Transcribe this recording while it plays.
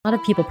A lot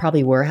of people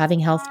probably were having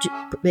health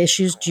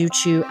issues due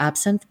to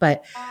absinthe,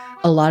 but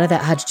a lot of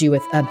that had to do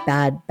with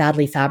a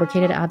badly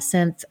fabricated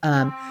absinthe,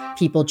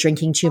 people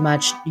drinking too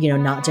much,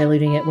 not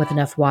diluting it with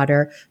enough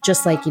water,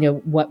 just like,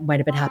 what might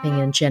have been happening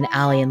in Gin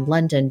Alley in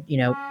London,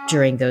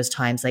 during those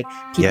times. Like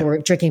people were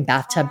drinking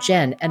bathtub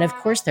gin, and of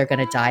course they're going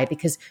to die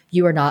because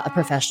you are not a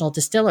professional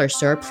distiller,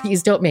 sir.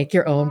 Please don't make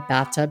your own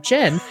bathtub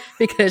gin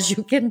because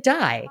you can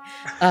die.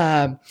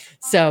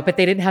 But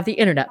they didn't have the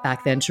internet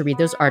back then to read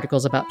those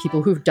articles about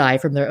people who die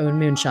from their own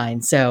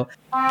moonshine. So,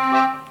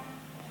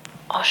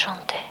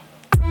 Enchanté.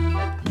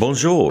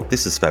 Bonjour,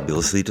 this is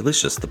Fabulously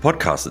Delicious, the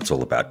podcast that's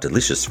all about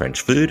delicious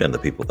French food and the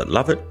people that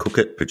love it, cook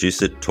it,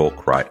 produce it,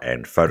 talk, write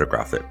and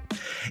photograph it.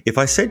 If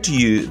I said to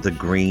you the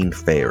Green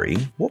Fairy,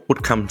 what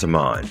would come to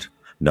mind?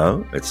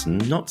 No, it's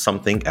not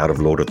something out of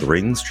Lord of the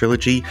Rings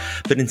trilogy,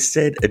 but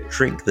instead a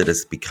drink that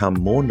has become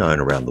more known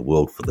around the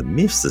world for the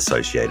myths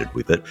associated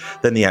with it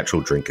than the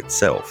actual drink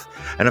itself.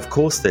 And of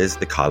course there's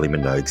the Kylie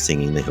Minogue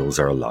singing The Hills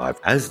Are Alive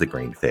as the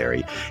Green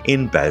Fairy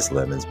in Baz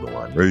Luhrmann's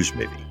Moulin Rouge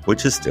movie,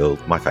 which is still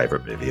my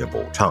favourite movie of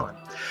all time.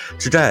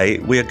 Today,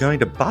 we are going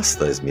to bust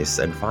those myths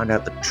and find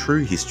out the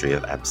true history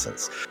of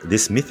absinthe,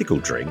 this mythical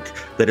drink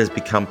that has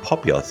become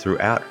popular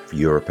throughout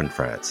Europe and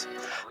France.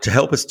 To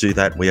help us do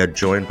that, we are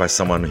joined by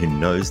someone who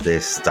knows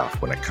their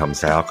stuff when it comes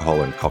to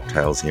alcohol and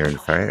cocktails here in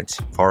France,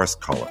 Forrest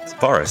Collins.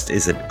 Forrest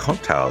is a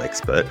cocktail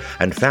expert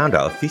and founder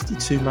of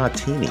 52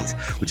 Martinis,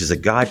 which is a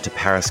guide to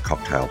Paris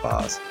cocktail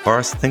bars.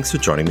 Forrest, thanks for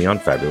joining me on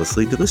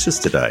Fabulously Delicious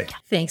today.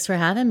 Thanks for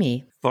having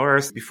me.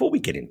 Forrest, before we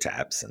get into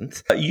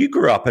absinthe, you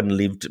grew up and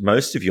lived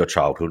most of your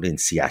childhood in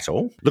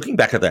Seattle. Looking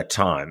back at that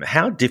time,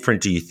 how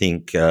different do you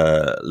think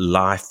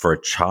life for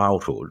a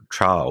child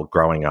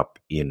growing up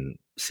in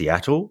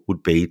Seattle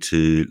would be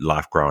to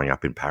life growing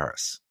up in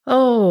Paris?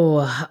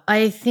 Oh,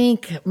 I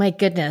think, my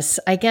goodness,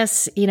 I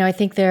guess, I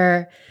think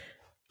there's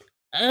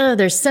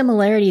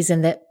similarities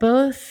in that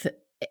both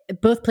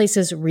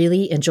places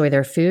really enjoy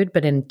their food,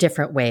 but in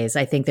different ways.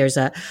 I think there's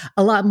a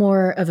lot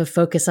more of a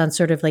focus on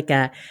sort of like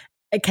a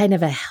kind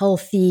of a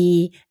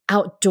healthy,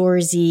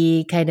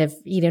 outdoorsy kind of,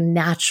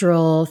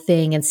 natural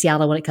thing in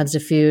Seattle when it comes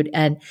to food.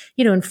 And,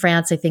 in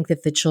France, I think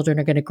that the children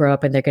are going to grow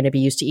up and they're going to be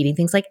used to eating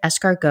things like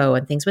escargot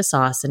and things with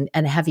sauce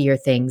and heavier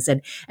things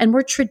and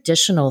more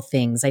traditional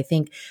things. I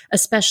think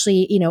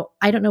especially,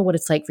 I don't know what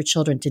it's like for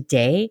children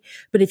today,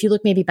 but if you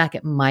look maybe back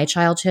at my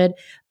childhood,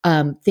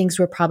 things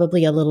were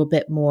probably a little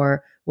bit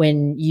more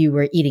when you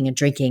were eating and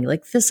drinking,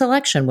 like the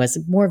selection was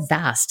more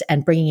vast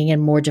and bringing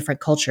in more different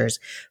cultures.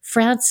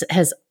 France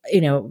has,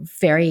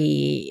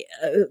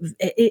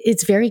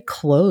 it's very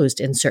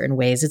closed in certain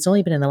ways. It's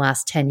only been in the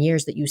last 10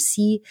 years that you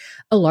see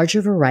a larger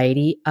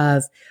variety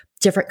of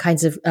different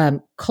kinds of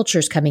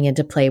cultures coming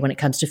into play when it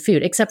comes to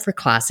food, except for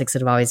classics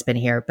that have always been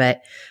here.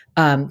 But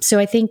so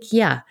I think,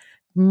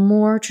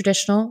 more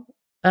traditional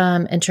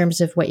in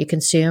terms of what you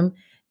consume,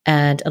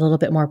 and a little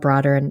bit more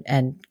broader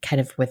and kind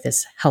of with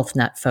this health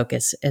nut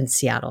focus in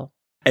Seattle.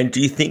 And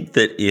do you think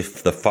that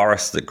if the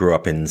Forrest that grew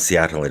up in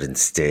Seattle had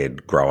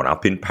instead grown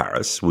up in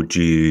Paris, would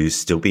you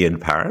still be in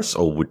Paris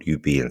or would you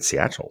be in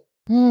Seattle?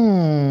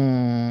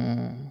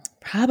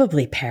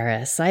 Probably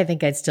Paris. I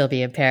think I'd still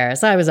be in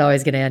Paris. I was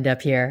always going to end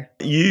up here.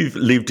 You've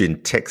lived in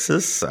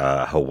Texas,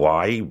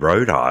 Hawaii,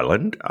 Rhode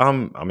Island.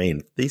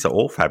 These are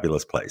all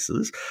fabulous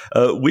places.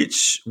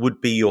 Which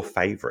would be your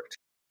favorite?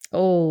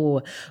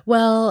 Oh,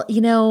 well,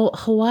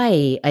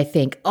 Hawaii, I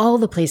think all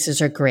the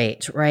places are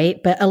great,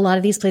 right? But a lot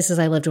of these places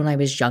I lived when I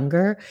was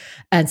younger,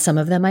 and some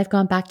of them I've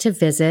gone back to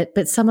visit,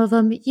 but some of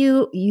them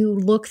you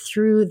look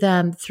through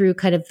them through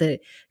kind of the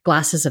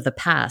glasses of the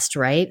past,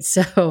 right?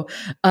 So,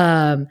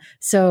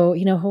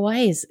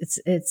 Hawaii is,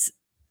 it's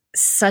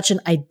such an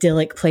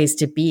idyllic place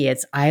to be.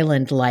 It's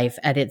island life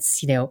at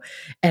its,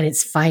 at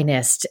its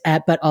finest,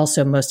 but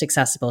also most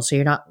accessible. So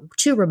you're not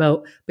too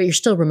remote, but you're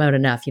still remote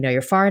enough.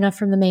 You're far enough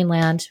from the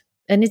mainland,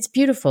 and it's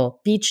beautiful.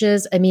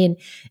 Beaches.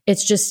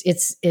 It's just,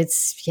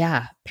 it's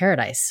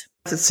paradise.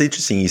 It's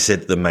interesting you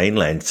said the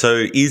mainland.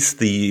 So is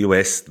the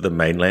US the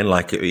mainland?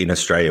 Like in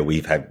Australia,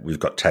 we've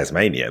got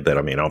Tasmania, but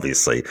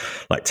obviously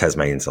like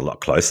Tasmania's a lot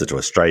closer to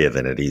Australia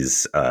than it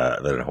is,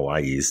 than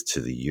Hawaii is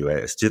to the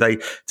US. Do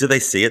they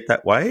see it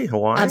that way,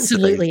 Hawaii?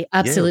 Absolutely.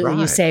 Absolutely. Yeah,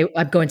 right. You say,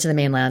 I'm going to the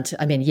mainland.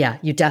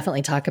 You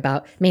definitely talk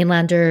about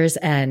mainlanders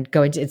and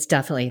going to, it's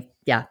definitely,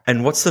 yeah.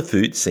 And what's the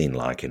food scene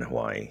like in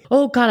Hawaii?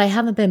 Oh God, I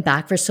haven't been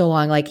back for so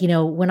long. Like,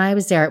 when I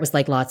was there, it was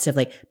like lots of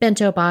like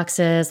bento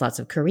boxes, lots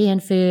of Korean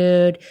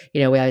food.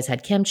 We always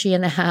had kimchi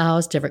in the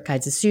house, different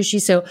kinds of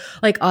sushi. So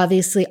like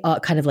obviously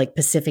kind of like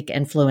Pacific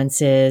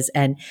influences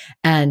and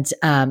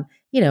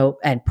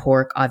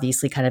pork,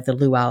 obviously kind of the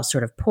luau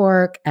sort of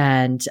pork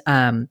and,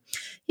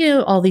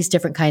 all these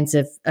different kinds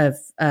of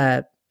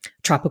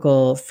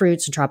tropical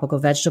fruits and tropical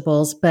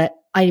vegetables. But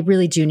I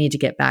really do need to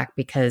get back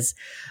because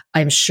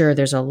I'm sure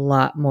there's a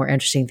lot more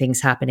interesting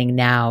things happening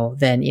now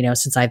than,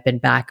 since I've been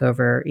back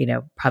over,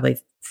 probably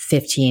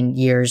 15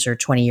 years or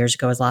 20 years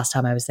ago was the last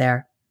time I was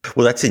there.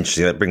 Well, that's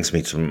interesting. That brings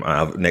me to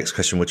our next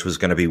question, which was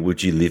going to be,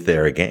 would you live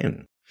there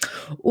again?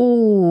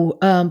 Ooh,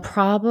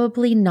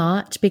 probably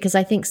not because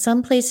I think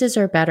some places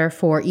are better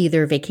for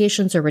either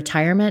vacations or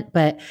retirement,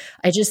 but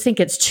I just think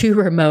it's too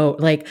remote.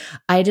 Like,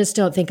 I just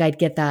don't think I'd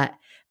get that.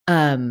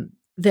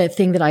 The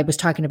thing that I was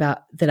talking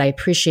about that I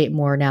appreciate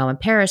more now in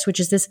Paris, which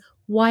is this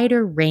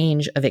wider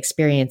range of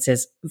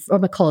experiences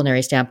from a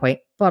culinary standpoint,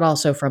 but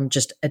also from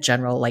just a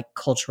general like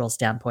cultural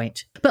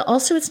standpoint. But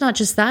also, it's not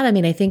just that. I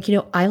mean, I think,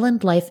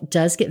 island life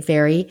does get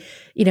very,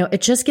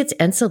 it just gets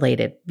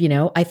insulated.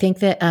 I think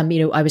that,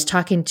 I was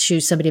talking to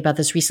somebody about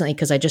this recently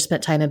because I just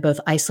spent time in both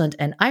Iceland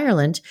and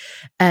Ireland.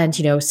 And,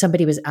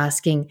 somebody was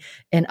asking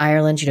in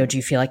Ireland, do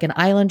you feel like an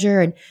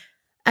islander? And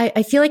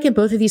I feel like in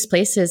both of these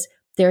places,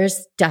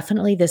 there's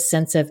definitely this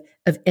sense of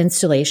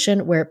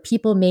insulation where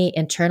people may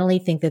internally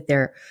think that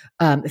they're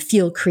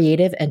feel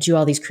creative and do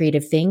all these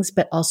creative things,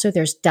 but also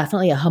there's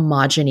definitely a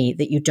homogeny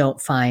that you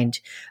don't find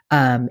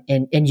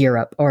in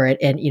Europe or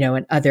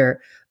in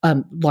other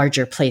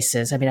larger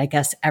places. I mean, I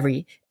guess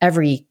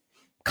every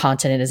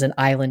continent is an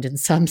island in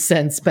some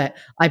sense, but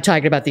I'm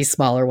talking about these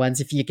smaller ones,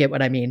 if you get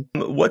what I mean.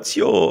 What's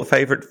your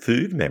favorite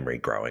food memory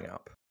growing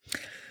up?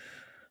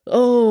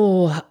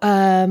 Oh,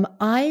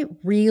 I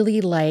really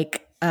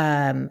like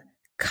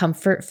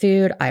comfort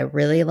food. I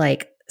really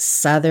like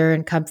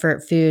Southern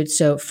comfort food.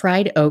 So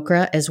fried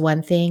okra is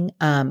one thing.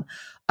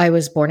 I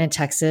was born in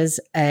Texas,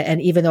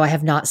 and even though I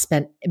have not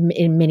spent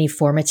in many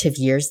formative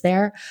years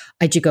there,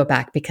 I do go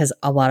back because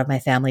a lot of my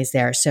family's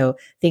there. So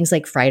things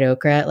like fried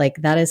okra, like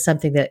that is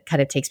something that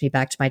kind of takes me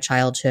back to my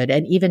childhood.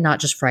 And even not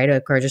just fried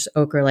okra, just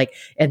okra like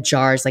in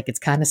jars, like it's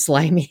kind of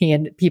slimy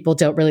and people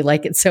don't really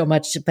like it so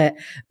much, but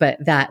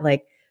that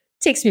like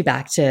takes me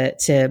back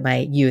to my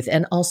youth.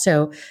 And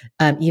also,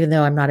 even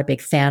though I'm not a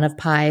big fan of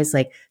pies,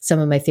 like some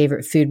of my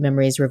favorite food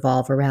memories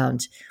revolve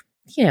around,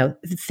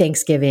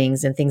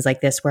 Thanksgivings and things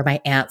like this, where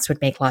my aunts would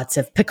make lots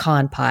of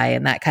pecan pie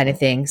and that kind of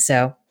thing.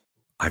 So,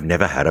 I've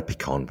never had a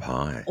pecan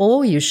pie.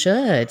 oh, you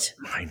should.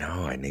 I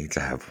know. I need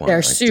to have one.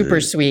 They're super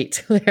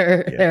sweet.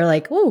 They're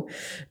like, ooh,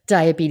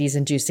 diabetes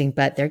inducing,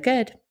 but they're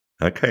good.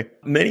 Okay.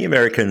 Many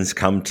Americans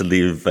come to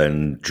live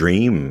and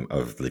dream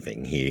of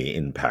living here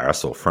in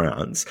Paris or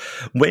France.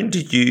 When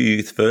did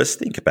you first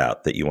think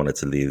about that you wanted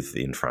to live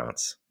in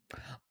France?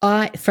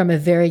 From a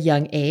very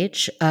young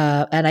age,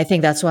 and I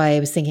think that's why I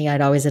was thinking I'd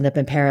always end up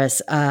in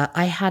Paris.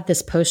 I had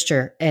this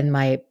poster in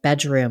my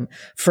bedroom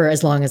for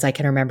as long as I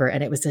can remember,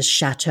 and it was this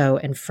chateau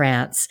in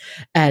France.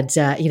 And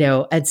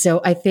and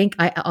so I think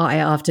I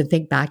often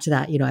think back to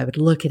that. I would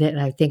look at it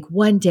and I think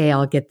one day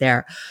I'll get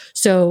there.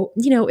 So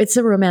it's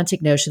a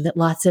romantic notion that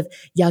lots of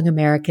young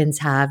Americans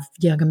have,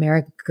 young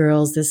American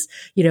girls, this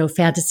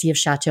fantasy of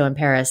chateau in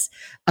Paris.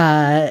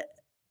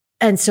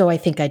 And so I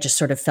think I just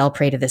sort of fell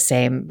prey to the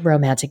same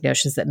romantic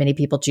notions that many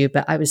people do,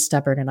 but I was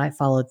stubborn and I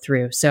followed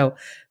through. So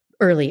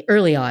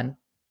early on.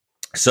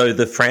 So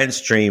the France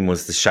dream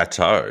was the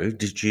chateau.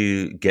 Did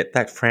you get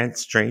that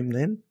France dream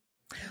then?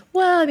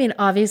 Well, I mean,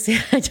 obviously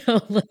I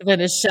don't live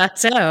in a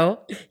chateau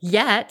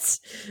yet.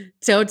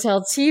 Don't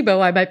tell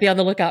Thibaut I might be on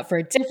the lookout for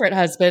a different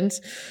husband.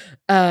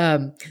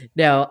 No,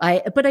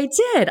 but I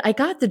did. I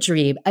got the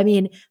dream. I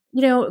mean,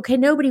 okay,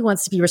 nobody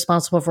wants to be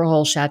responsible for a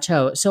whole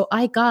chateau. So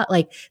I got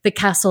like the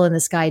castle in the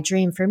sky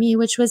dream for me,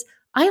 which was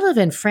I live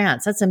in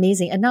France. That's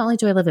amazing. And not only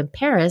do I live in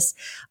Paris,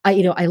 I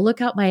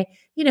look out my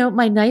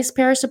nice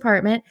Paris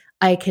apartment.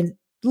 I can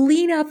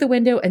lean out the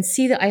window and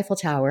see the Eiffel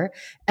Tower.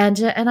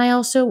 And I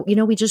also,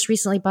 we just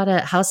recently bought a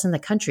house in the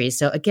country.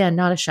 So again,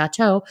 not a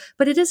chateau,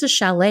 but it is a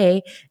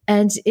chalet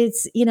and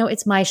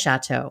it's my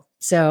chateau.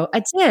 So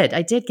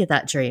I did get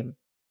that dream,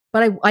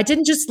 but I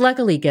didn't just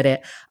luckily get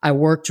it. I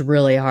worked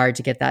really hard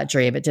to get that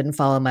dream. It didn't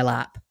fall in my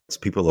lap.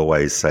 People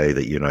always say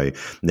that,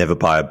 never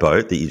buy a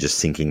boat, that you're just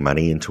sinking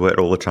money into it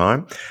all the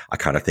time. I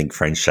kind of think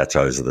French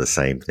chateaus are the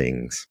same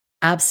things.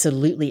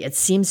 Absolutely. It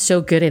seems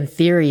so good in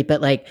theory, but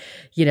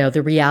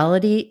the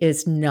reality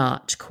is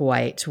not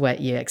quite what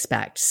you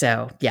expect.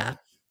 So, yeah.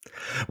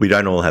 We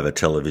don't all have a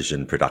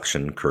television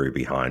production crew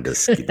behind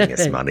us giving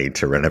us money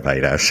to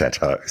renovate our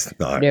chateaus.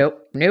 No.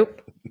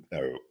 Nope.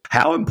 No.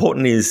 How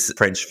important is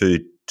French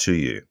food to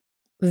you?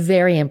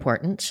 Very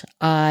important.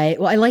 I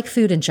like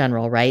food in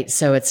general, right?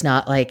 So it's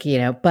not like,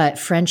 but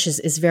French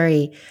is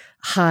very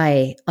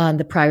high on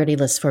the priority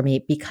list for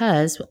me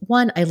because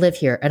one, I live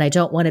here and I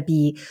don't want to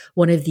be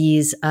one of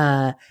these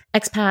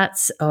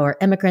expats or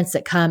immigrants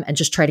that come and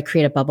just try to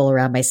create a bubble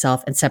around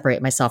myself and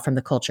separate myself from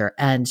the culture.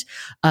 And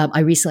I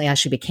recently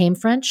actually became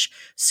French.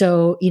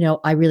 So,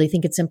 I really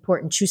think it's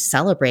important to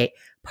celebrate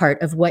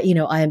part of what,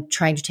 I'm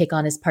trying to take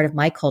on as part of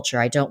my culture.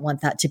 I don't want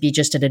that to be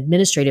just an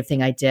administrative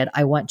thing I did.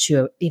 I want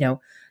to,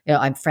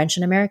 I'm French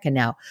and American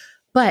now.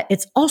 But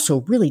it's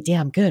also really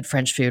damn good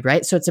French food,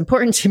 right? So it's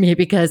important to me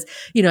because,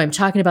 I'm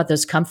talking about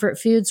those comfort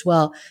foods.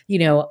 Well,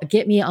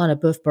 get me on a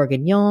boeuf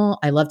bourguignon.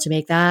 I love to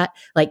make that.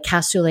 Like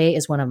cassoulet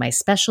is one of my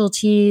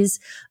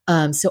specialties.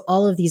 So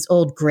all of these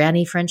old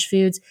granny French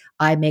foods,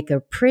 I make a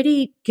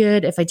pretty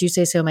good, if I do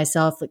say so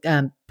myself,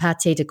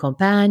 pâté de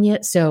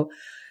campagne. So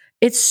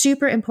it's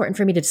super important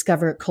for me to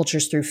discover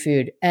cultures through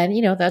food. And,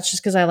 that's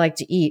just because I like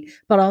to eat.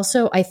 But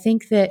also, I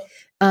think that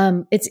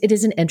it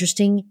is an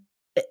interesting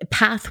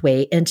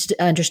pathway into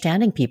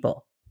understanding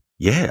people.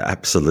 Yeah,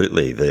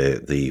 absolutely.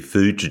 The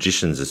food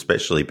traditions,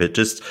 especially, but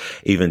just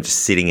even just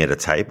sitting at a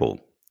table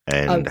Oh,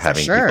 and for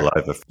having people sure.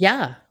 over.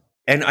 Yeah.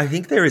 And I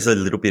think there is a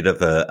little bit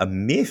of a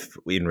myth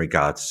in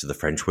regards to the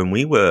French. When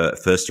we were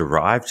first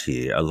arrived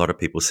here, a lot of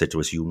people said to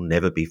us, "You'll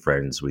never be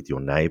friends with your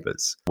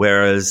neighbours."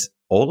 Whereas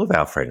all of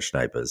our French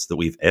neighbours that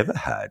we've ever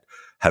had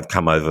have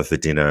come over for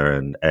dinner,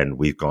 and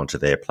we've gone to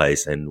their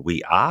place, and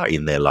we are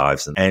in their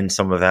lives and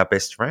some of our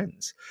best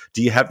friends.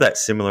 Do you have that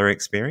similar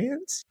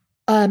experience?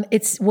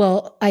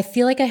 Well, I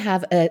feel like I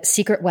have a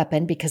secret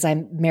weapon because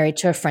I'm married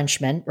to a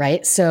Frenchman,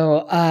 right?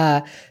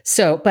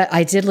 But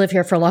I did live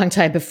here for a long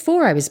time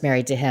before I was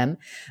married to him.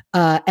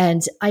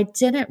 And I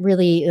didn't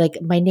really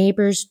my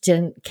neighbors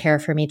didn't care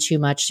for me too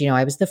much.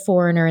 I was the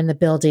foreigner in the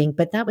building,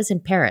 but that was in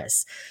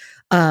Paris.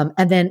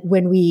 And then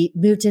when we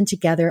moved in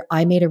together,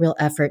 I made a real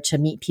effort to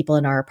meet people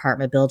in our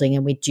apartment building,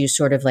 and we do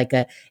sort of like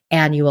a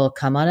annual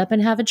come on up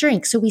and have a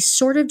drink. So we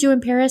sort of do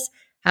in Paris.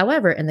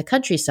 However, in the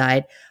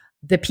countryside,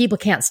 the people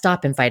can't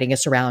stop inviting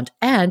us around.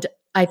 And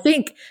I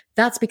think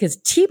that's because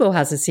Thibaut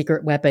has a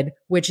secret weapon,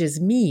 which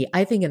is me.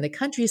 I think in the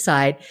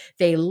countryside,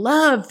 they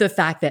love the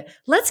fact that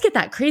let's get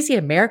that crazy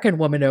American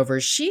woman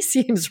over. She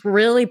seems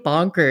really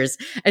bonkers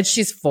and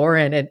she's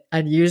foreign and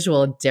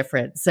unusual and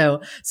different. So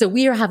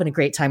we are having a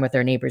great time with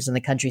our neighbors in the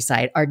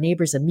countryside. Our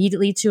neighbors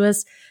immediately to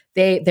us,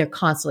 they're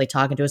constantly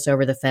talking to us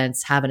over the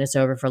fence, having us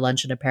over for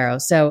lunch and apero.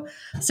 So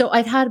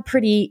I've had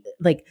pretty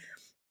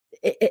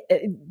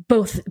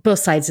both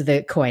sides of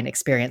the coin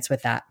experience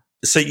with that.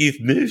 So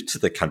you've moved to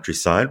the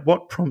countryside.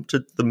 What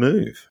prompted the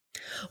move?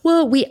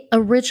 Well, we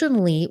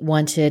originally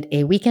wanted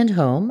a weekend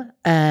home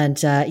and,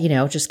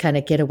 just kind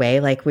of get away.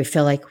 Like we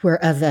feel like we're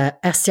of a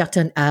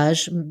certain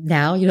age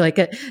now,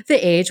 the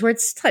age where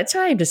it's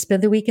time to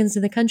spend the weekends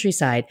in the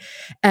countryside.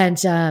 And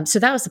so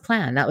that was the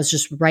plan. That was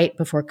just right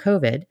before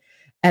COVID.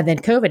 And then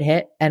COVID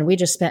hit and we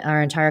just spent our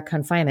entire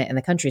confinement in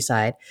the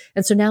countryside.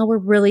 And so now we're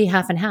really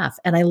half and half.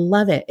 And I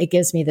love it. It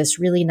gives me this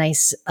really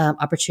nice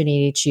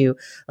opportunity to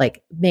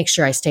make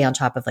sure I stay on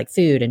top of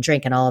food and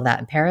drink and all of that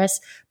in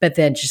Paris, but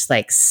then just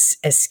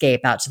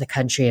escape out to the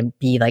country and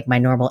be like my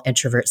normal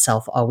introvert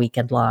self all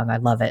weekend long. I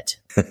love it.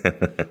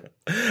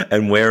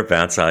 And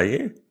whereabouts are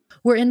you?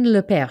 We're in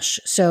Le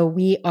Perche. So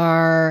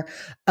we're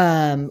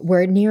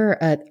near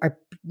our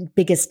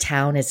biggest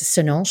town is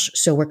Senonches.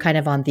 So we're kind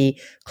of on the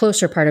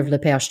closer part of Le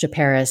Perche to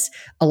Paris.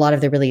 A lot of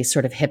the really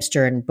sort of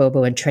hipster and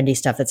bobo and trendy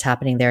stuff that's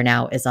happening there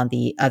now is on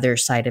the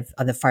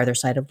farther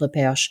side of Le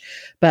Perche.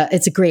 But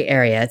it's a great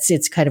area.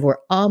 It's kind of, we're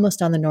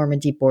almost on the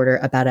Normandy border,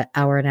 about an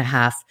hour and a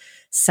half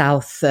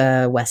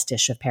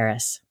southwestish of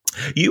Paris.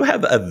 You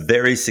have a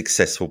very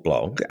successful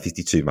blog,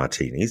 52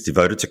 Martinis,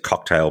 devoted to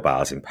cocktail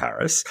bars in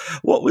Paris.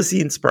 What was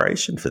the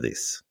inspiration for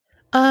this?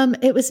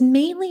 It was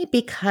mainly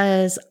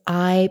because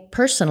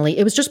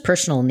it was just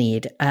personal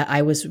need.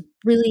 I was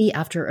really,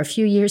 after a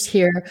few years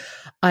here,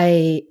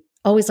 I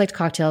always liked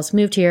cocktails,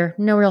 moved here,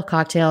 no real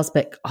cocktails,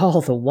 but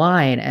all the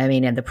wine. I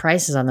mean, and the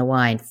prices on the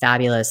wine,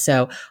 fabulous.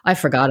 So I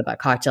forgot about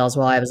cocktails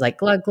while I was like,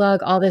 glug,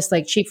 glug, all this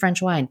cheap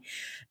French wine.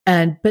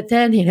 But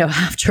then,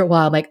 after a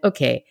while, I'm like,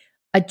 okay,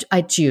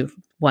 I do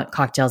want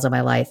cocktails in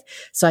my life.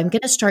 So I'm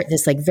going to start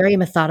this very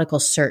methodical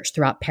search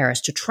throughout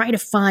Paris to try to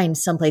find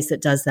someplace that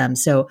does them.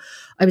 So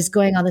I was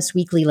going on this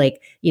weekly,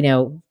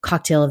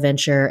 cocktail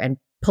adventure and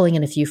pulling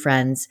in a few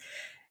friends.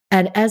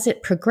 And as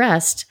it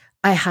progressed,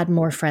 I had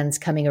more friends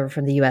coming over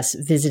from the US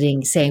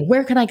visiting, saying,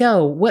 where can I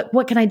go?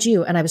 What can I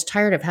do? And I was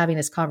tired of having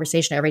this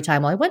conversation every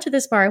time. Well, I went to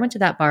this bar, I went to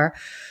that bar.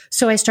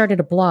 So I started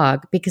a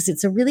blog because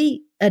it's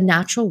a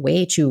natural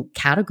way to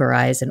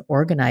categorize and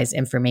organize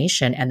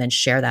information and then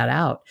share that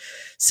out.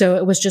 So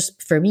it was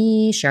just for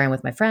me sharing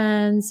with my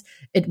friends.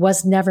 It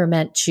was never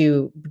meant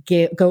to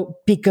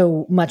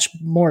go much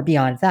more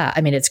beyond that.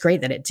 I mean, it's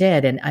great that it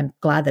did, and I'm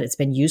glad that it's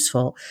been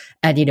useful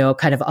and,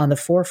 kind of on the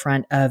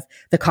forefront of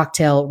the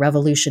cocktail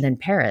revolution in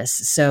Paris.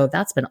 So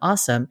that's been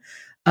awesome.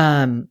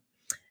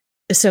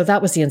 So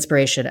that was the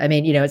inspiration. I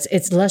mean,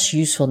 it's less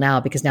useful now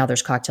because now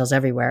there's cocktails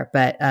everywhere,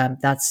 but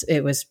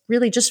it was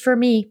really just for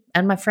me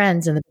and my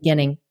friends in the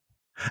beginning.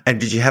 And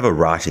did you have a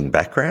writing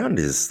background?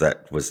 Was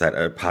that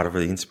a part of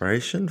the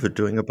inspiration for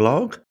doing a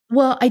blog?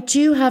 Well, I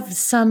do have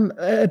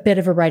a bit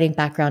of a writing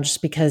background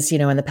just because,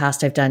 in the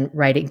past I've done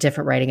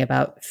different writing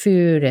about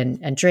food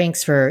and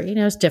drinks for,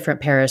 different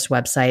Paris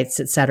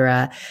websites, et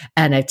cetera.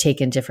 And I've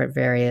taken different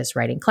various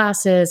writing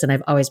classes, and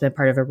I've always been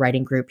part of a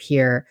writing group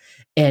here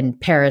in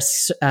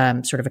Paris,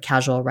 sort of a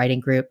casual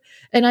writing group.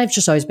 And I've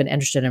just always been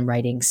interested in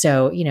writing.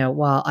 So,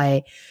 while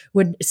I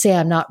would say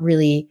I'm not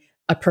really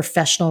a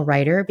professional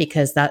writer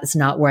because that's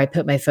not where I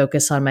put my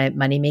focus on my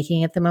money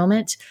making at the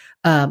moment.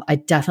 I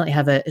definitely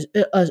have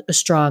a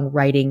strong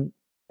writing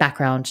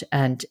background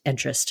and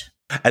interest.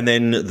 And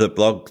then the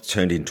blog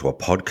turned into a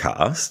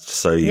podcast.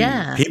 So you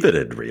Yeah.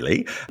 pivoted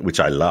really, which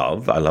I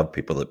love. I love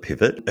people that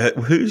pivot.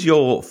 Who's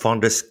your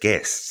fondest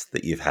guest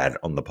that you've had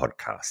on the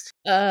podcast?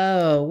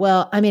 Oh,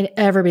 well, I mean,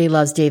 everybody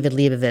loves David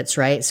Leibovitz,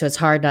 right? So it's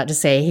hard not to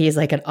say he's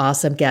like an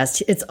awesome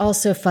guest. It's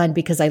also fun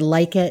because I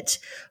like it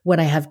when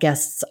I have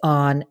guests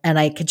on and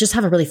I could just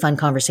have a really fun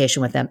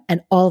conversation with them.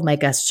 And all of my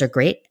guests are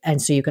great.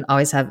 And so you can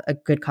always have a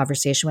good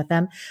conversation with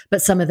them.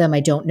 But some of them I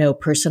don't know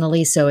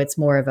personally. So it's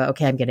more of a,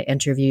 okay, I'm going to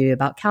interview you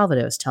about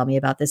Calvados. Tell me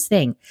about this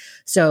thing.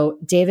 So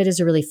David is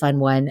a really fun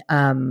one.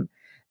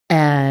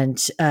 And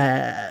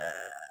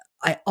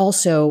I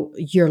also,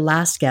 your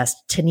last guest,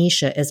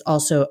 Tanisha, is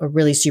also a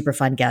really super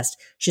fun guest.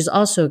 She's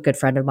also a good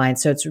friend of mine.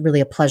 So it's really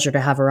a pleasure to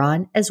have her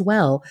on, as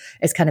well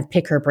as kind of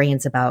pick her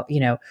brains about,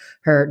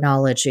 her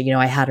knowledge.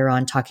 I had her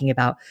on talking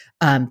about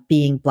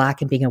being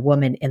Black and being a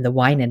woman in the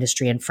wine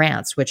industry in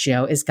France, which,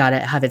 is got to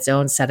have its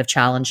own set of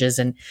challenges.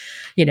 And,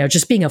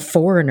 just being a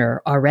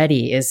foreigner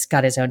already is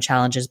got its own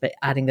challenges, but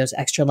adding those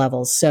extra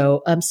levels.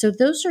 So, so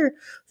those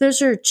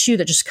are two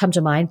that just come to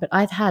mind, but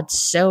I've had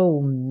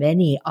so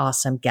many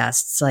awesome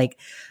guests,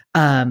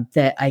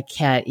 that I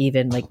can't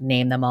even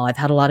name them all. I've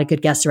had a lot of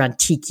good guests around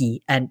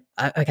tiki, and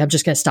I'm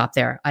just going to stop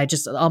there.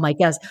 All my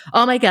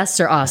guests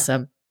are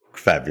awesome.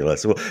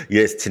 Fabulous. Well,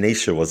 yes,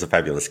 Tanisha was a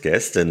fabulous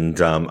guest, and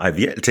I've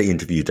yet to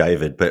interview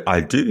David, but I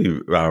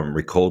do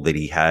recall that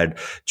he had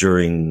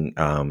during,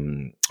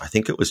 I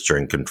think it was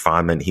during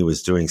confinement, he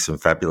was doing some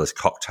fabulous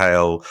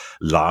cocktail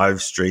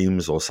live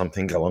streams or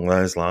something along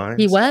those lines.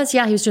 He was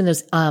doing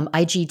those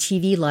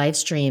IGTV live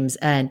streams,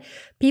 and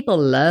people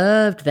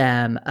loved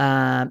them.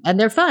 And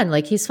they're fun.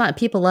 He's fun.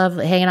 People love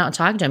hanging out and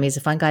talking to him. He's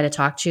a fun guy to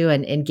talk to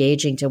and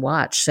engaging to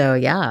watch. So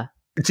yeah.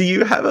 Do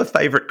you have a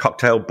favorite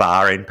cocktail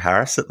bar in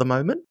Paris at the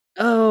moment?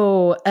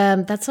 Oh,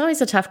 that's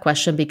always a tough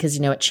question because,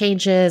 it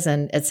changes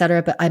and et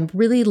cetera. But I'm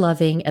really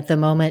loving at the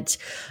moment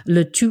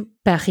Le Tout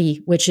Paris,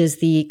 which is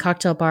the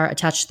cocktail bar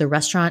attached to the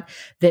restaurant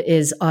that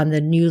is on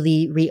the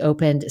newly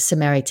reopened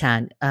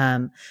Samaritan.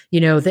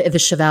 The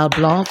Cheval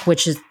Blanc,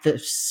 which is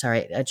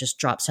sorry, I just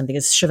dropped something.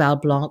 It's Cheval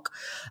Blanc,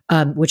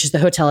 which is the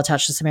hotel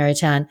attached to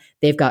Samaritan.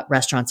 They've got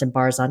restaurants and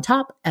bars on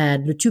top,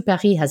 and Le Tout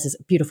Paris has this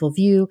beautiful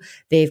view.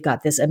 They've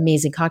got this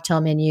amazing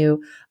cocktail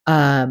menu.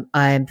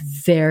 I'm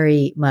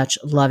very much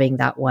loving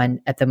that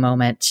one at the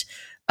moment.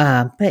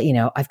 But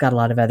I've got a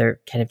lot of other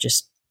kind of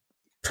just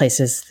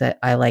places that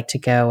I like to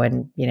go.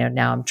 And,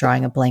 now I'm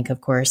drawing a blank,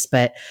 of course,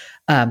 but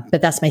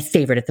that's my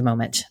favorite at the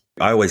moment.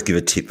 I always give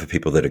a tip for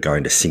people that are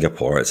going to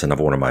Singapore. It's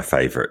another one of my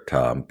favorite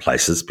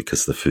places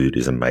because the food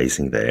is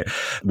amazing there.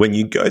 When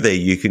you go there,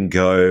 you can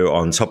go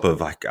on top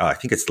of, I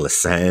think it's Le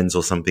Sands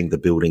or something, the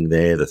building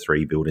there, the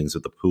 3 buildings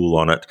with the pool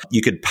on it.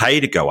 You could pay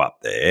to go up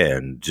there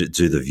and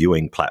do the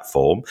viewing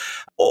platform,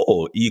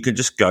 or you can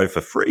just go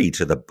for free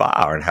to the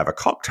bar and have a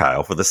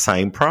cocktail for the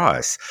same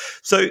price.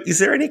 So is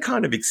there any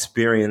kind of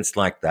experience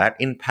like that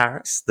in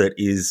Paris that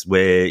is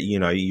where,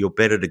 you're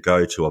better to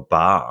go to a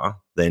bar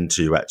than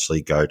to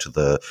actually go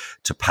to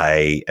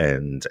pay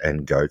and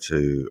go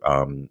to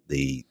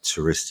the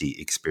touristy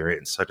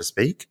experience, so to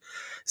speak?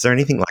 Is there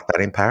anything like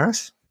that in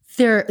Paris?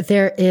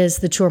 There is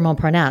the Tour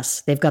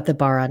Montparnasse. They've got the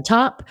bar on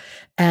top,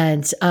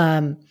 and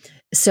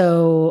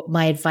so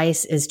my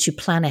advice is to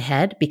plan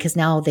ahead because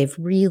now they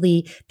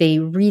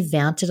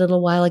revamped it a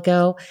little while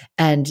ago,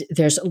 and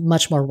there's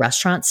much more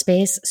restaurant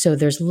space. So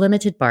there's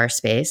limited bar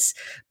space,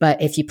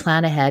 but if you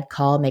plan ahead,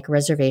 make a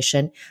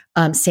reservation.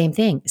 Same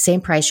thing,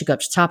 same price. You go up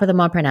to the top of the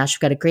Montparnasse.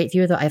 You've got a great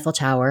view of the Eiffel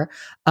Tower.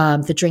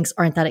 The drinks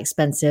aren't that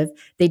expensive.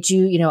 They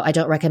do, I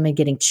don't recommend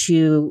getting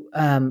too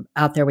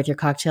out there with your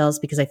cocktails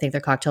because I think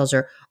their cocktails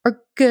are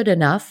good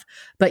enough.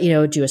 But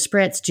do a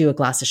spritz, do a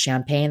glass of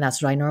champagne.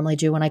 That's what I normally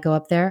do when I go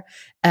up there.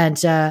 And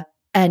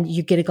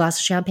you get a glass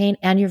of champagne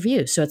and your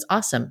view. So it's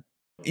awesome.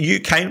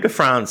 You came to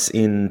France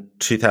in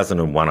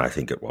 2001, I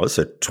think it was,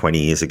 so 20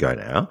 years ago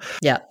now.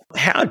 Yeah.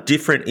 How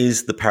different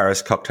is the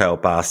Paris cocktail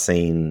bar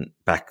scene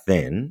back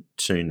then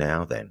to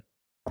now then?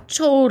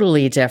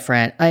 Totally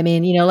different. I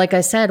mean, like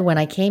I said, when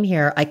I came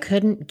here, I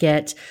couldn't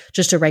get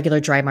just a regular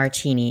dry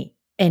martini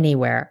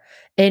anywhere.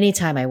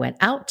 Anytime I went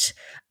out,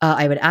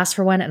 I would ask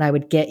for one and I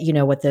would get,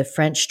 what the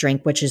French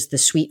drink, which is the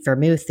sweet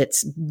vermouth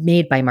that's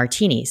made by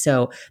martini.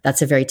 So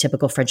that's a very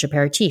typical French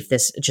aperitif.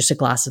 This just a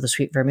glass of the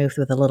sweet vermouth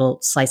with a little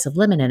slice of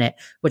lemon in it,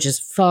 which is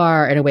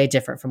far and away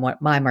different from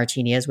what my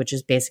martini is, which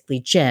is basically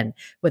gin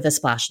with a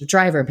splash of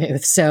dry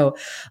vermouth. So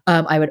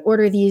I would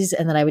order these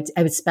and then I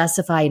would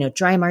specify,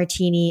 dry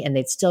martini, and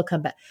they'd still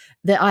come back.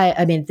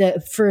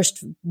 The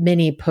first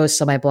mini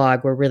posts on my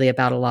blog were really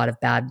about a lot of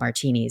bad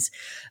martinis.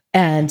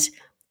 And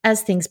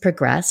as things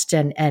progressed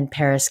and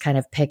Paris kind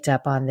of picked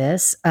up on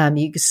this,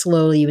 you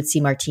would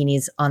see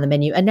martinis on the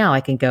menu. And now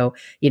I can go,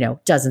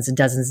 dozens and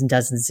dozens and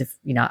dozens, if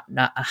not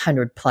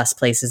 100 plus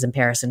places in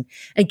Paris and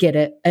get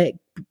a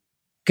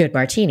good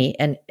martini,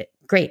 and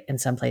great in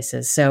some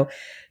places. So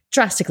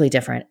drastically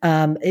different.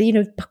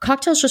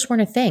 Cocktails just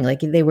weren't a thing.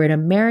 Like they were an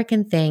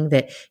American thing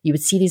that you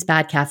would see these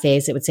bad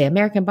cafes that would say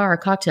American bar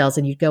cocktails,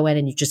 and you'd go in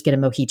and you just get a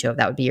mojito.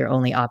 That would be your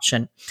only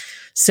option.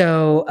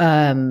 So,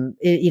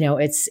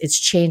 it's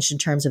changed in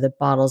terms of the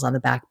bottles on the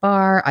back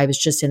bar. I was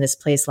just in this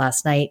place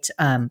last night.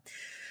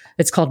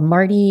 It's called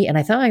Marty, and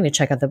I thought I'm going to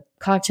check out the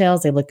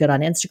cocktails. They look good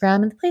on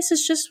Instagram, and the place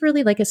is just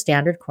really like a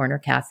standard corner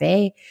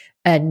cafe.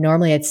 And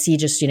normally I'd see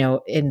just,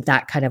 in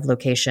that kind of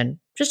location,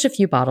 just a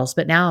few bottles.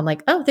 But now I'm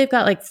like, oh, they've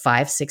got like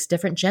 5-6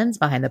 different gins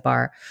behind the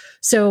bar.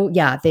 So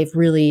yeah, they've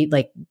really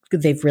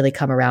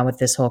come around with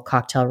this whole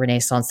cocktail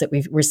renaissance that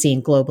we're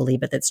seeing globally,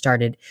 but that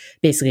started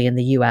basically in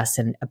the US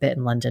and a bit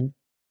in London.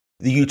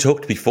 You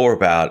talked before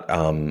about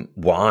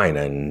wine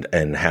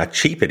and how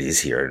cheap it is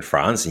here in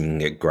France, and you can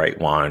get great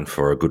wine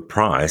for a good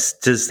price.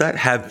 Does that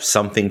have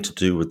something to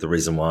do with the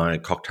reason why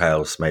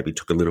cocktails maybe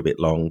took a little bit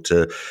long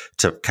to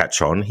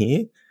catch on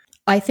here?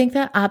 I think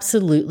that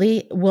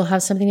absolutely will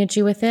have something to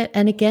do with it.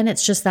 And again,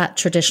 it's just that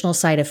traditional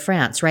side of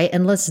France, right?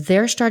 Unless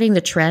they're starting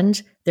the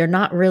trend, they're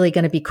not really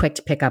going to be quick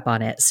to pick up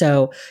on it.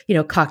 So,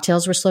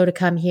 cocktails were slow to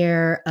come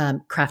here.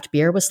 Craft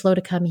beer was slow to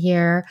come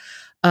here.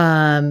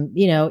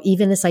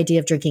 Even this idea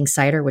of drinking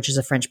cider, which is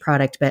a French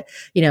product, but,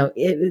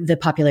 the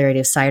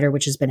popularity of cider,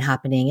 which has been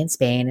happening in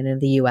Spain and in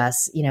the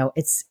US,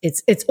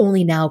 it's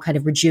only now kind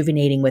of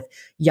rejuvenating with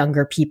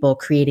younger people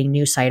creating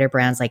new cider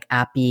brands like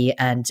Appy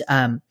and,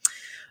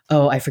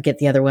 I forget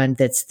the other one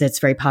that's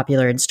very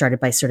popular and started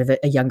by sort of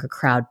a younger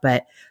crowd.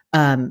 But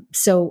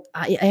so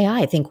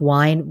I think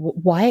wine.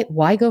 Why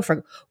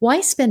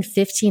spend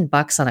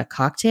 $15 on a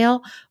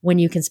cocktail when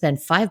you can spend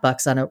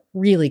 $5 on a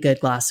really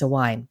good glass of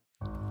wine?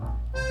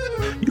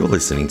 You're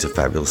listening to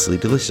Fabulously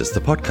Delicious,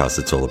 the podcast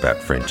that's all about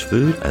French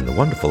food and the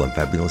wonderful and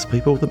fabulous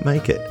people that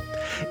make it.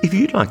 If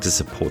you'd like to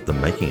support the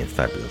making of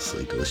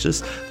Fabulously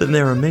Delicious, then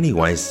there are many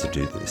ways to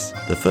do this.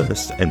 The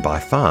first, and by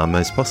far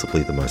most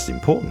possibly the most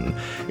important,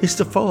 is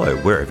to follow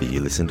wherever you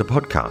listen to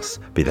podcasts,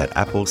 be that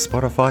Apple,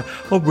 Spotify,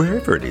 or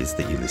wherever it is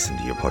that you listen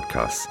to your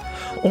podcasts.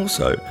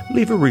 Also,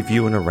 leave a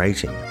review and a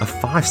rating. A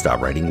 5-star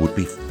rating would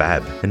be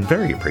fab and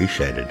very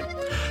appreciated.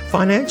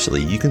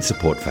 Financially, you can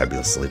support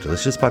Fabulously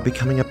Delicious by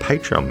becoming a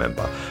Patreon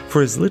member.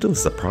 For as little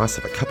as the price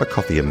of a cup of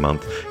coffee a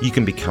month, you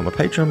can become a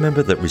Patreon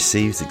member that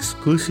receives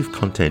exclusive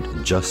content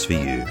just for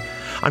you.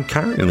 I'm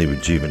currently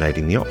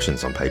rejuvenating the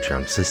options on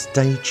Patreon, so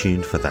stay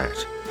tuned for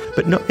that.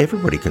 But not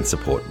everybody can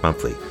support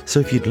monthly, so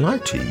if you'd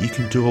like to, you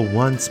can do a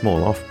one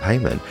small off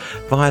payment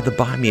via the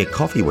Buy Me a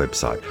Coffee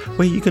website,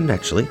 where you can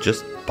actually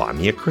just buy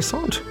me a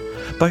croissant.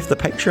 Both the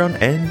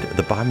Patreon and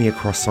the Buy Me a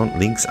Croissant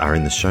links are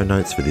in the show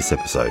notes for this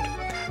episode.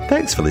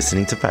 Thanks for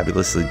listening to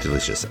Fabulously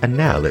Delicious. And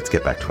now let's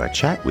get back to our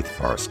chat with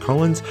Forrest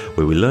Collins,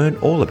 where we learn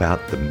all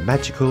about the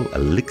magical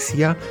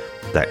elixir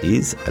that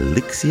is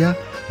elixir,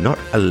 not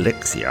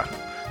Alexia.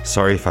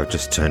 Sorry if I've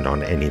just turned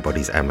on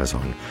anybody's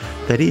Amazon.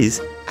 That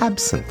is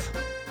absinthe.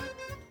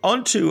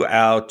 On to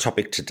our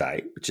topic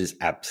today, which is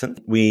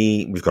absinthe.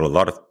 We've got a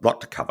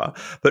lot to cover.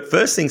 But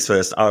first things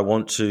first, I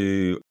want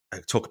to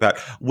talk about,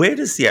 where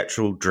does the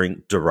actual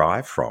drink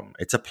derive from?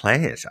 It's a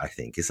plant, I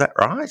think. Is that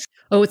right?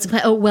 Oh, it's a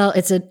plant. Oh, well,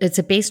 it's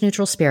a base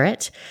neutral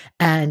spirit,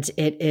 and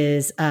it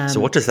is. So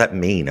what does that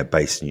mean, a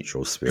base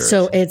neutral spirit?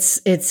 So it's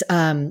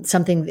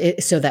something.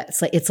 So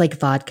that's like, it's like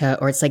vodka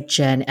or it's like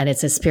gin, and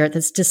it's a spirit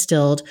that's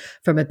distilled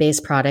from a base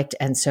product,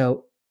 and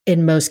so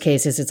in most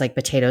cases it's like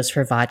potatoes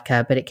for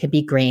vodka, but it can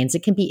be grains,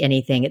 it can be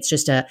anything. It's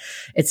just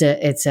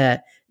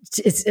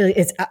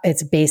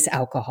it's base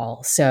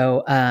alcohol.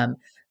 So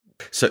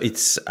So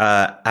it's,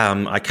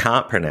 I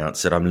can't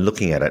pronounce it. I'm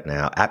looking at it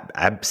now.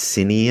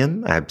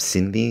 Absinthium?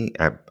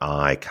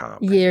 I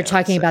can't. You're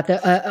talking about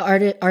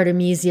the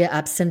Artemisia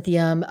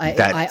absinthium.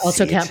 I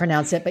also can't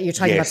pronounce it, but you're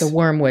talking about the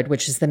wormwood,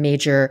 which is the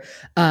major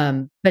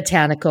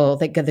botanical,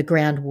 the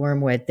grand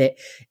wormwood that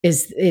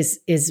is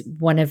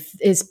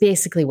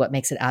basically what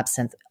makes it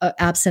absinthe.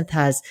 Absinthe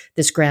has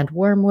this grand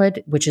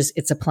wormwood, which is,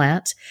 it's a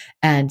plant,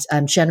 and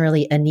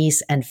generally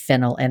anise and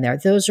fennel in there.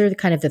 Those are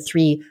kind of the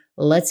three.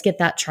 Let's get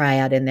that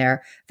triad in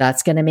there.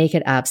 That's going to make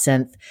it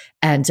absinthe.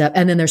 And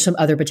then there's some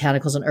other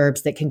botanicals and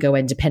herbs that can go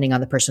in depending on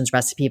the person's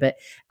recipe. But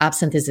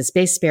absinthe is this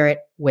base spirit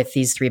with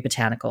these three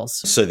botanicals.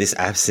 So this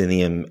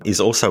absinthium is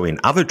also in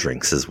other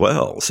drinks as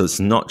well. So it's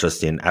not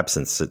just in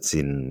absinthe, it's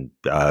in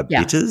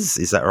bitters.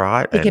 Is that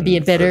right? It could be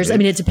in bitters. I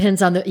mean, it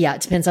depends on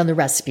the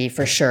recipe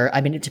for sure.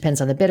 I mean, it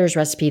depends on the bitters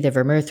recipe, the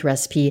vermouth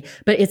recipe,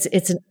 but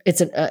it's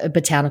a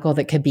botanical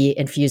that could be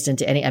infused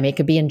into any, I mean, it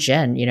could be in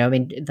gin, I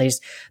mean,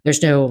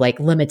 there's no like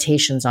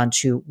limitations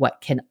onto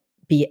what can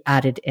be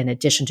added in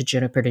addition to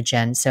juniper to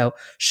gin. So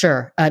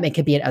sure, it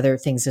could be in other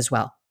things as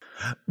well.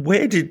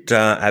 Where did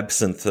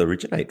absinthe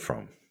originate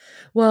from?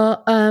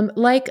 Well,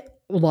 like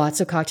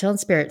lots of cocktail and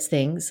spirits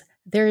things,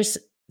 there's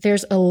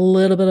a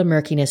little bit of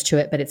murkiness to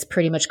it, but it's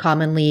pretty much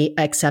commonly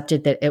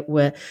accepted that it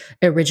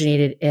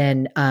originated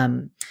in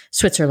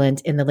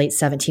Switzerland in the late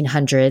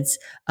 1700s.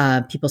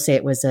 People say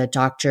it was a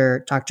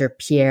Dr.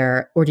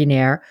 Pierre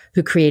Ordinaire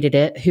who created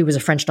it, who was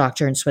a French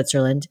doctor in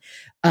Switzerland.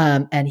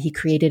 And he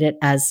created it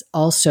as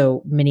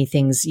also many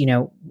things,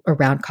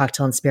 around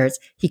cocktail and spirits.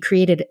 He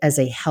created it as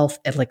a health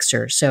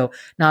elixir. So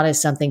not as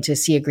something to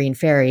see a green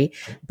fairy,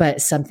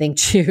 but something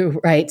to,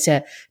 right,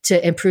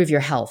 to improve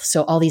your health.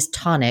 So all these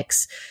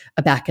tonics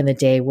back in the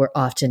day were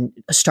often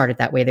started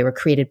that way. They were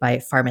created by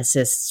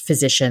pharmacists,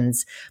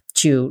 physicians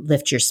to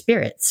lift your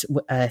spirits,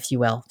 if you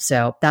will.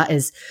 So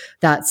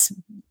that's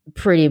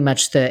pretty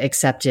much the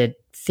accepted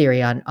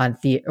theory on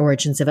the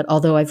origins of it.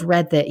 Although I've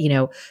read that,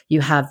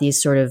 you have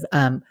these sort of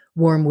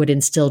wormwood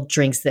instilled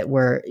drinks that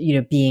were,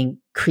 being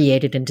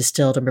created and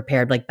distilled and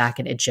prepared like back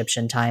in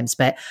Egyptian times.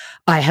 But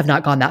I have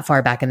not gone that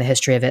far back in the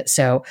history of it.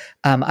 So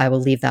I will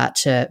leave that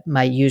to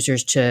my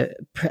users to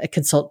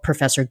consult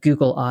Professor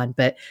Google on.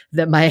 But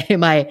that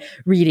my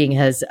reading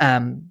has,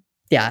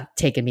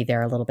 taken me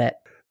there a little bit.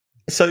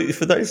 So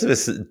for those of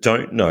us that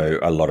don't know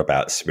a lot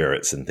about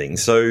spirits and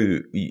things, so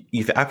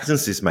if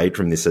absinthe is made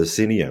from this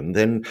osinium,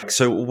 then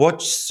so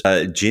what's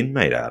gin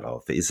made out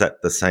of? Is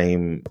that the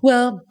same?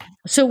 Well,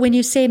 so when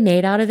you say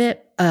made out of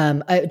it,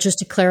 just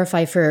to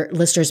clarify for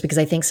listeners, because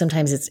I think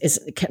sometimes it's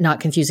not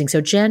confusing. So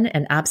gin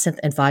and absinthe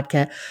and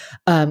vodka,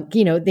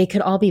 they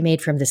could all be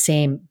made from the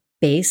same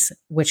base,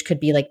 which could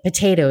be like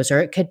potatoes, or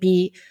it could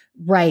be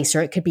rice,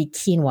 or it could be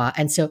quinoa.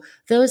 And so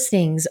those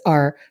things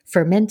are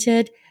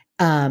fermented.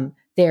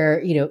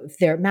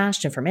 They're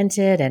mashed and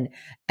fermented,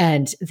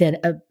 and then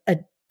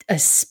a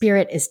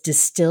spirit is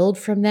distilled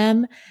from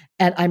them.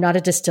 And I'm not a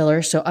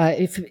distiller, so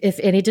if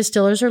any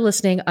distillers are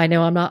listening, I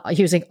know I'm not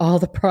using all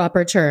the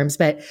proper terms,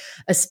 but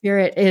a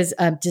spirit is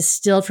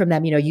distilled from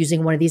them,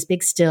 using one of these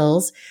big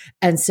stills.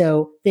 And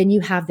so then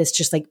you have this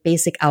just like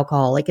basic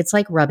alcohol, like it's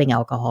like rubbing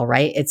alcohol,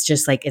 right? It's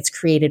just like it's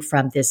created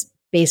from this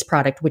base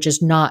product, which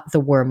is not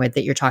the wormwood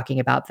that you're talking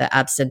about, the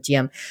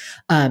absinthium.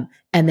 And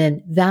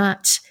then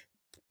that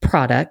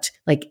product,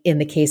 like in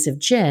the case of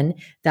gin,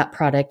 that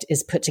product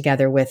is put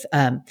together with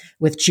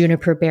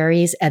juniper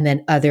berries and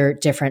then other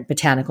different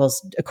botanicals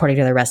according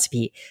to the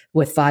recipe.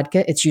 With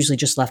vodka, it's usually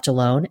just left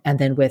alone, and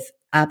then with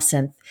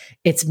absinthe,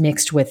 it's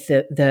mixed with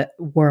the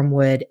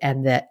wormwood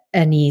and the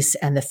anise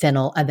and the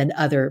fennel and then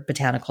other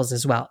botanicals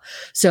as well.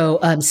 So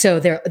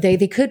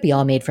they could be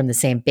all made from the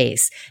same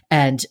base.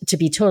 And to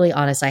be totally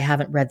honest, I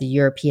haven't read the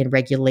European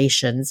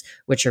regulations,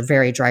 which are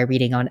very dry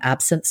reading on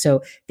absinthe.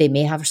 So they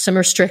may have some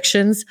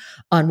restrictions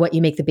on what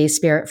you make the base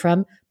spirit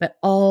from. But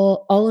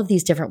all of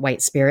these different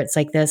white spirits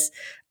like this,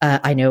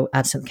 I know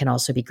absinthe can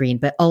also be green,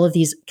 but all of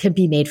these can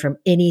be made from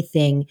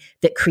anything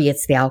that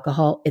creates the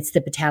alcohol. It's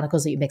the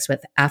botanicals that you mix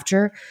with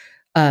after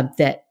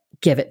that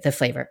give it the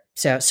flavor.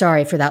 So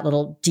sorry for that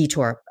little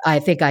detour. I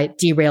think I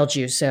derailed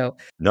you. So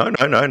No,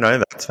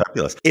 that's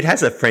fabulous. It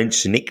has a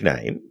French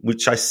nickname,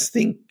 which I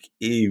think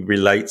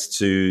relates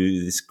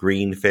to this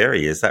green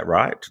fairy. Is that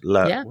right?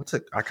 Yeah. What's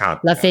it? I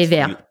can't. La fée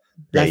verte.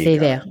 La fée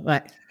verte.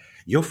 Right.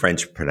 Your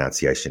French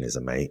pronunciation is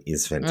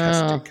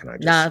fantastic. Can I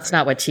just No, it's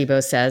not what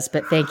Thibaut says,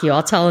 but thank you.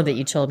 I'll tell him that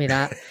you told me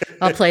that.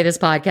 I'll play this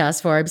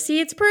podcast for him. See,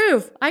 it's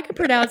proof. I can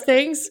pronounce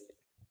things.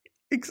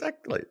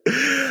 Exactly.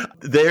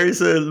 There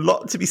is a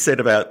lot to be said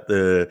about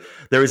there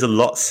is a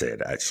lot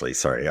said, actually.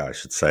 Sorry, I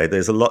should say.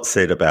 There's a lot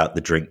said about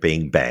the drink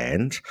being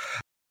banned.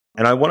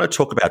 And I want to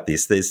talk about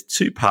this. There's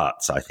two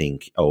parts, I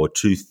think, or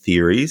two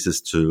theories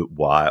as to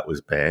why it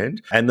was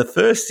banned. And the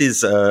first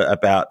is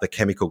about the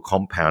chemical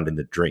compound in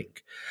the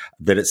drink,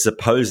 that it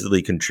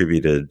supposedly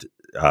contributed,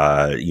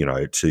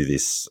 to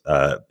this,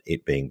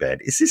 it being banned.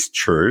 Is this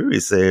true?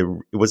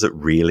 Was it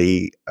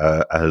really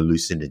a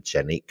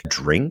hallucinogenic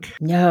drink?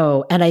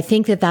 No. And I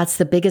think that that's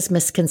the biggest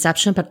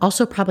misconception, but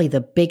also probably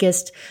the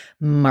biggest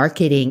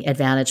marketing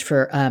advantage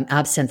for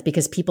absinthe,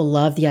 because people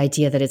love the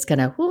idea that it's going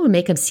to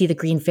make them see the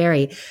green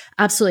fairy.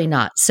 Absolutely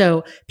not.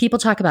 So people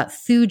talk about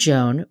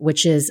thujone,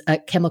 which is a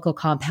chemical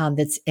compound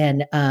that's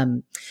in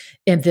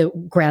the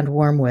ground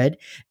wormwood,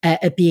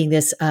 being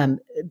this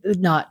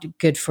not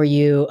good for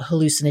you,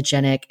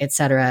 hallucinogenic,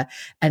 etc.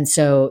 And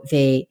so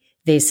they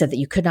said that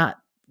you could not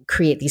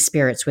create these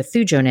spirits with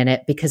thujone in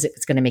it because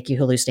it's going to make you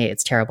hallucinate.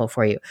 It's terrible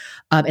for you.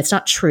 It's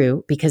not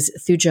true, because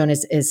thujone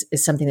is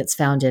something that's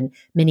found in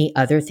many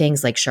other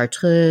things like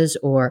chartreuse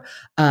or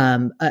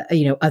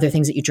other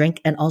things that you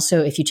drink. And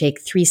also, if you take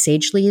 3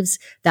 sage leaves,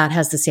 that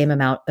has the same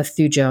amount of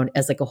thujone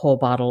as like a whole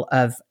bottle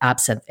of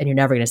absinthe, and you're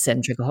never going to sit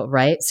and drink a whole,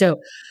 right?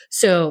 So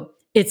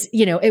it's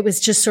it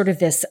was just sort of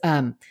this.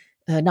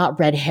 Not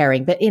red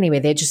herring, but anyway,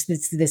 they just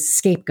this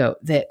scapegoat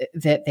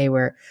that they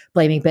were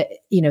blaming. But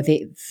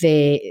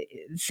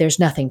there's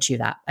nothing to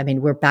that. I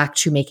mean, we're back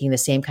to making the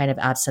same kind of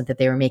absinthe that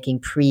they were making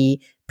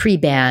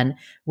pre-ban,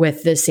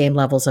 with the same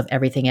levels of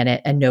everything in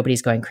it, and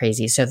nobody's going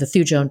crazy. So the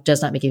thujone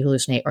does not make you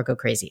hallucinate or go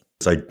crazy.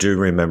 So I do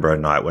remember a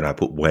night when I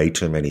put way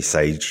too many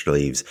sage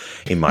leaves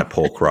in my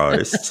pork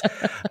roast,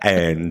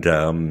 and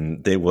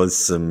there was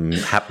some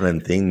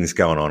happening things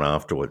going on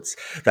afterwards.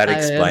 That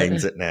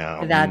explains it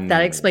now.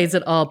 That explains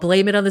it all.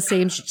 Blame it on the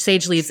same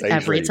sage leaves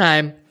every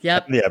time.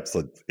 Yep. The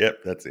absinthe. Yep,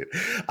 that's it.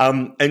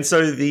 And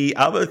so the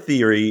other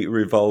theory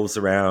revolves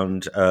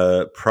around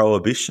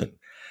prohibition.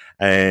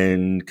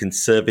 and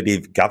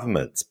conservative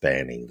governments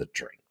banning the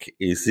drink.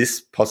 Is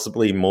this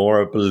possibly more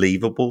a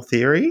believable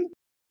theory?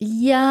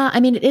 Yeah,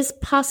 I mean, it is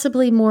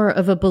possibly more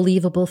of a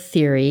believable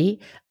theory,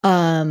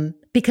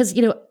 because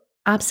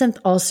absinthe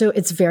also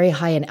it's very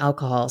high in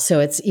alcohol, so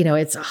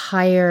it's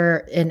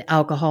higher in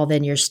alcohol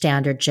than your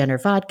standard gin or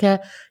vodka.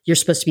 You're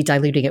supposed to be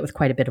diluting it with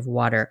quite a bit of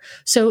water,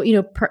 so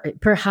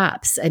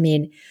perhaps I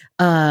mean,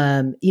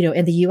 in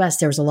the U.S.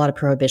 there was a lot of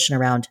prohibition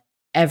around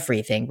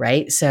everything,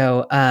 right?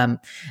 So,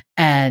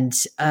 and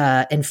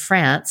in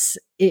France,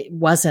 it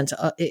wasn't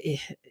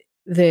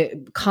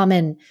the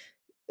common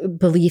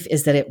belief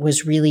is that it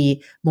was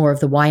really more of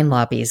the wine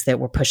lobbies that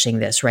were pushing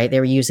this, right? They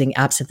were using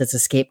absinthe as a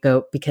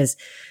scapegoat because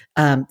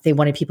they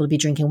wanted people to be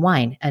drinking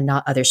wine and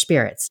not other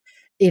spirits.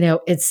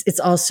 It's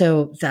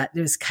also that it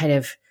was kind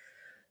of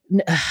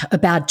a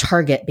bad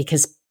target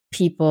because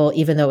people,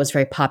 even though it was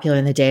very popular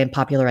in the day and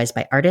popularized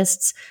by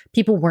artists,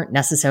 people weren't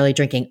necessarily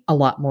drinking a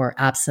lot more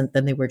absinthe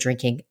than they were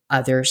drinking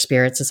other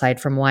spirits aside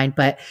from wine.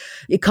 But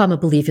a common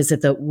belief is that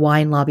the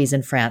wine lobbies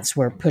in France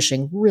were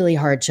pushing really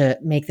hard to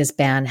make this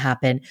ban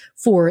happen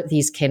for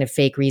these kind of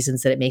fake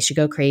reasons that it makes you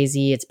go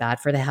crazy. It's bad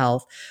for the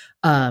health.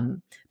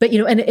 But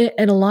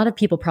and a lot of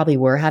people probably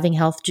were having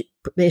health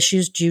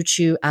issues due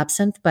to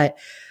absinthe, but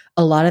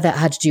a lot of that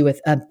had to do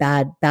with a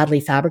badly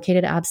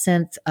fabricated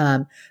absinthe,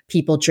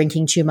 people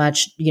drinking too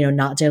much,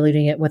 not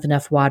diluting it with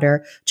enough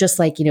water, just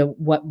like,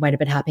 what might have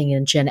been happening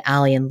in Gin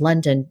Alley in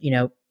London,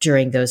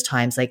 during those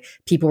times. Like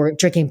people were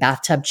drinking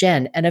bathtub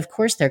gin. And of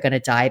course they're going to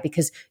die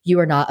because you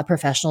are not a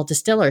professional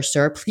distiller,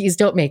 sir. Please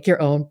don't make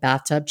your own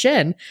bathtub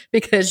gin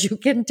because you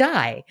can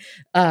die.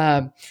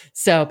 But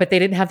they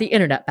didn't have the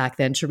internet back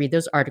then to read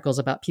those articles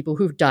about people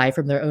who die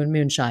from their own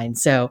moonshine.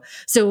 So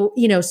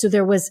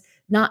there was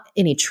not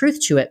any truth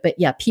to it, but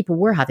yeah, people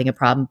were having a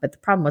problem, but the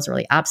problem wasn't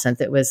really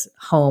absinthe. It was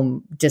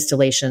home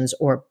distillations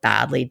or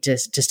badly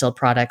distilled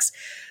products.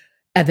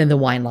 And then the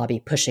wine lobby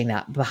pushing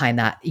that behind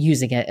that,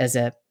 using it as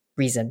a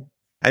reason.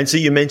 And so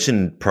you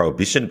mentioned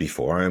prohibition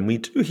before, and we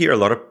do hear a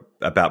lot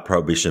about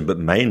prohibition, but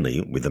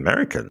mainly with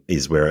American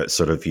is where it's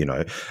sort of,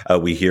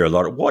 we hear a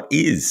lot of what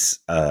is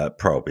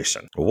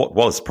prohibition, or what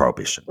was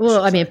prohibition?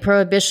 Well, I mean,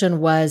 prohibition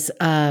was,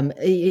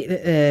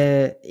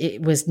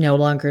 it was no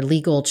longer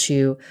legal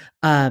to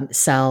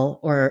sell,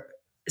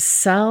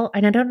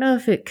 and I don't know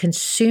if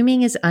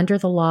consuming is under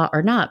the law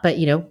or not, but,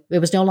 it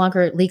was no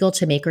longer legal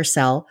to make or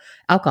sell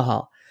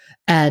alcohol.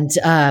 And,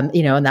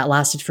 and that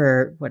lasted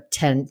for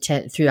 10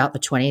 throughout the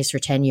 20s for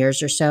 10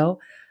 years or so.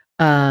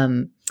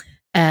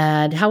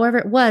 And however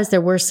it was,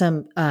 there were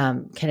some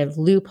kind of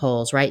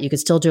loopholes, right? You could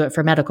still do it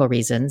for medical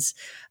reasons.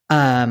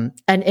 And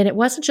it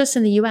wasn't just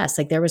in the US,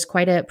 like there was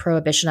quite a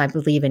prohibition, I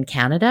believe, in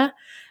Canada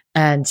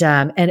and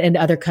in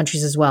other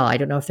countries as well. I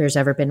don't know if there's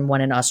ever been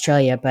one in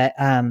Australia, but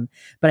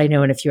I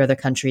know in a few other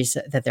countries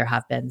that there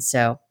have been.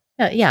 So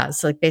yeah,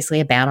 it's like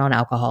basically a ban on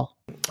alcohol.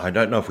 I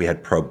don't know if we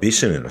had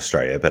prohibition in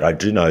Australia, but I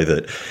do know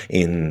that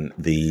in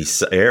the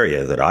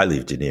area that I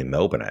lived in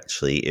Melbourne,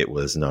 actually, it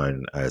was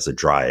known as a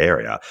dry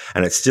area.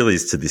 And it still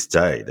is to this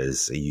day.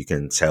 You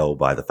can tell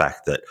by the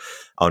fact that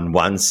on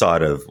one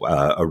side of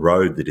a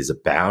road that is a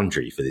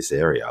boundary for this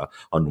area,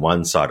 on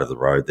one side of the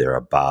road, there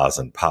are bars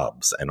and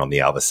pubs, and on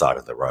the other side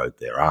of the road,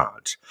 there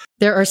aren't.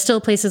 There are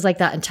still places like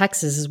that in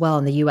Texas as well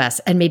in the U.S.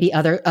 and maybe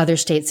other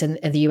states in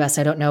the U.S.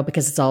 I don't know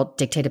because it's all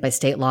dictated by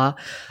state law.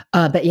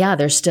 But yeah,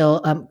 there's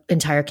still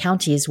entire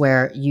counties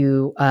where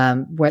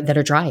that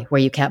are dry,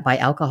 where you can't buy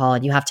alcohol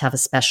and you have to have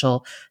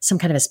some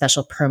kind of a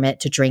special permit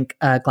to drink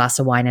a glass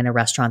of wine in a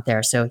restaurant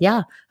there. So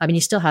yeah, I mean,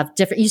 you still have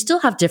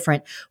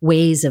different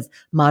ways of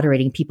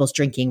moderating people's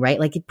drinking, right?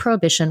 Like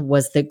prohibition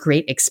was the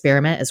great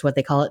experiment is what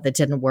they call it that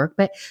didn't work.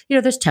 But,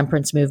 there's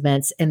temperance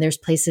movements and there's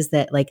places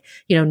that like,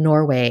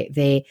 Norway,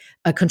 they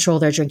control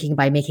their drinking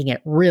by making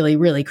it really,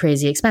 really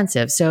crazy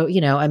expensive. So,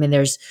 I mean,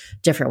 there's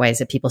different ways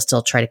that people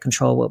still try to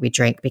control what we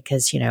drink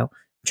because,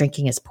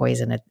 drinking is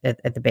poison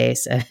at the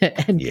base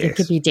and yes. It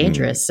could be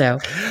dangerous. So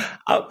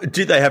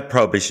do they have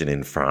prohibition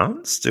in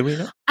France? Do we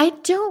know? I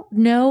don't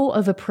know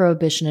of a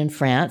prohibition in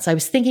France. I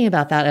was thinking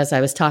about that as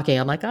I was talking.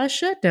 I'm like, I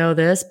should know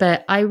this,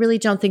 but I really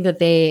don't think that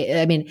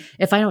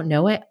if I don't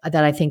know it,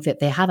 that I think that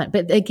they haven't.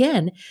 But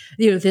again,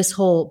 this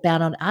whole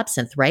ban on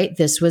absinthe, right?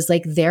 This was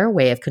like their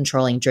way of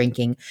controlling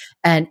drinking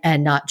and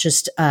not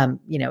just,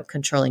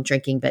 controlling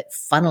drinking, but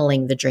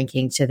funneling the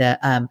drinking to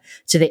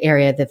the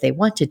area that they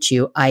wanted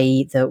to,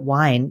 i.e. the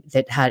wine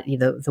that had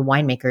the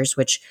winemakers,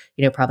 which,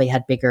 probably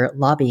had bigger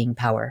lobbying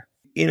power.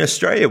 In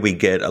Australia, we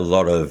get a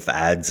lot of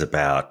ads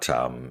about,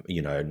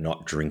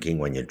 not drinking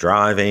when you're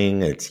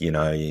driving.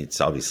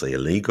 It's obviously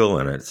illegal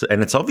and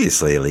it's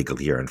obviously illegal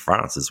here in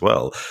France as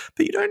well.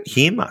 But you don't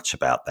hear much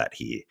about that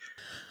here.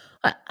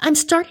 I'm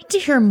starting to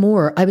hear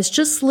more. I was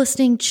just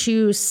listening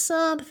to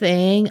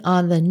something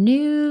on the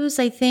news,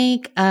 I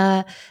think.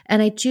 And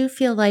I do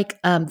feel like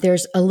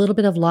there's a little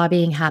bit of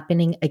lobbying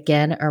happening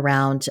again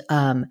around,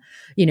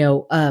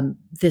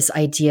 this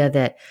idea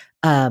that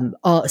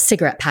all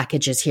cigarette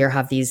packages here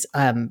have these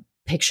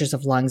pictures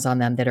of lungs on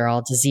them that are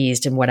all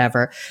diseased and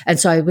whatever. And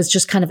so I was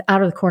just kind of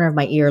out of the corner of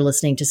my ear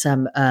listening to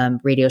some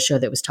radio show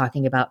that was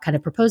talking about kind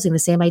of proposing the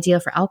same idea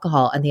for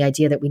alcohol, and the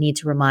idea that we need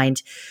to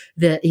remind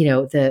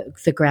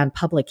the grand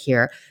public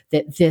here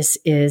that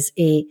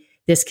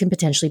this can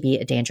potentially be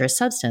a dangerous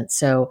substance.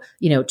 So,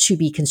 to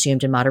be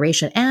consumed in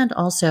moderation. And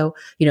also,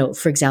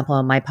 for example,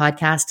 on my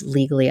podcast,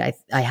 legally,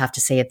 I have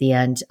to say at the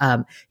end,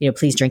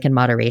 please drink in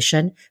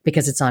moderation,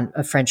 because it's on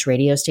a French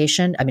radio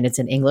station. I mean, it's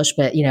in English,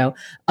 but,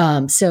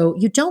 so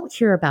you don't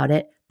hear about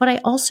it. But I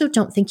also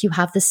don't think you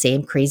have the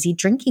same crazy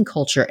drinking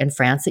culture in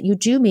France that you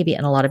do maybe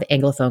in a lot of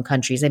Anglophone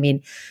countries. I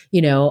mean,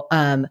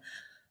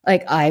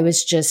 like I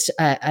was just,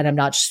 and I'm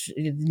not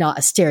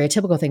a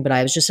stereotypical thing, but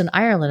I was just in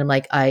Ireland. I'm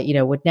like, I,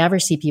 would never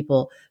see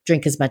people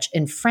drink as much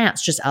in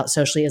France, just out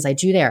socially, as I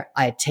do there.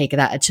 I take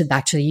that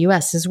back to the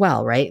US as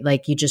well, right?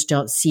 Like you just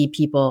don't see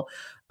people.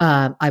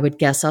 I would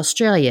guess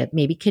Australia,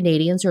 maybe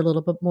Canadians are a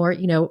little bit more,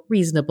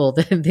 reasonable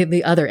than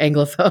the other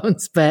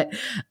Anglophones, but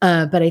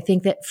I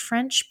think that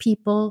French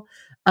people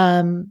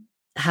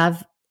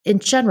have, in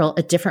general,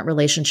 a different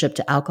relationship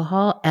to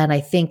alcohol. And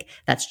I think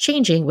that's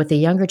changing with the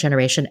younger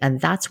generation.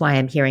 And that's why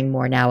I'm hearing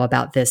more now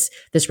about this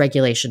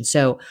regulation.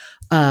 So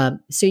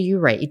you're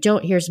right. You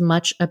don't hear as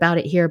much about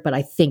it here, but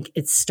I think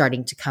it's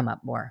starting to come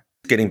up more.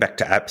 Getting back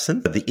to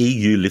absinthe, the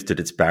EU lifted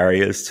its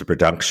barriers to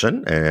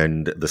production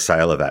and the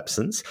sale of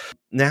absinthe.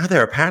 Now there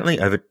are apparently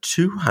over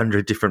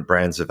 200 different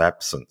brands of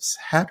absinthe.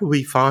 How do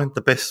we find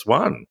the best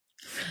one?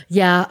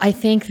 Yeah, I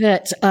think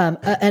that,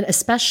 and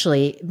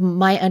especially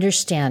my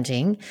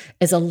understanding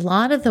is a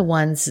lot of the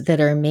ones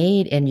that are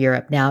made in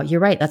Europe now,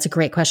 you're right. That's a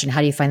great question. How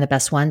do you find the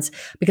best ones?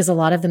 Because a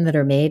lot of them that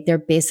are made, they're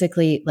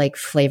basically like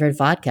flavored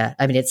vodka.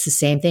 I mean, it's the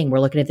same thing. We're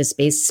looking at this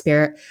base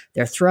spirit.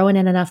 They're throwing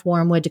in enough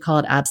wormwood to call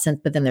it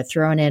absinthe, but then they're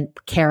throwing in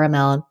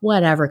caramel and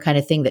whatever kind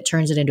of thing that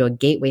turns it into a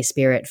gateway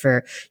spirit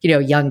for,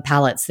 young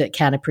palates that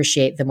can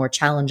appreciate the more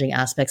challenging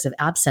aspects of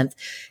absinthe.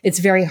 It's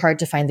very hard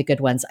to find the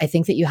good ones. I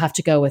think that you have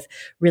to go with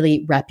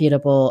really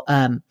reputable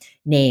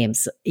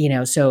names,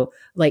 so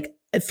like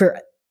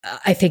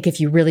I think if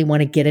you really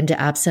want to get into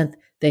absinthe,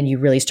 then you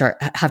really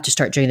have to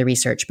start doing the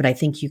research. But I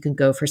think you can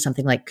go for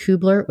something like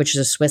Kubler, which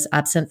is a Swiss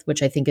absinthe,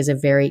 which I think is a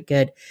very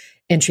good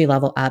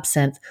entry-level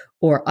absinthe.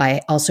 Or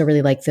I also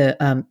really like the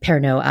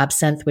Pernod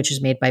absinthe, which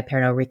is made by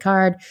Pernod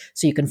Ricard.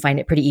 So you can find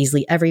it pretty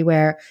easily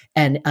everywhere.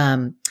 And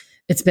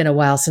it's been a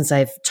while since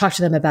I've talked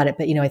to them about it,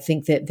 but I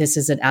think that this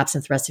is an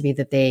absinthe recipe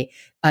that they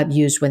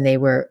used when they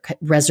were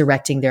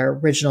resurrecting their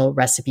original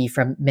recipe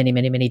from many,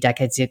 many, many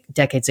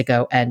decades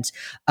ago. And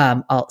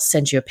I'll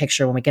send you a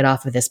picture when we get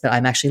off of this. But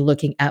I'm actually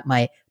looking at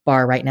my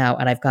bar right now,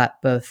 and I've got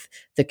both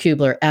the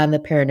Kubler and the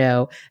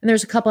Pernod, and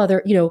there's a couple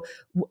other,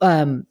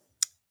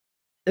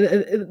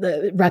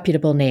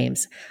 reputable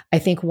names. I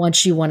think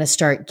once you want to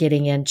start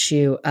getting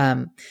into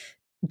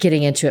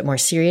it more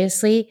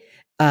seriously,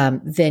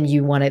 then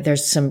you want to,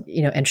 there's some,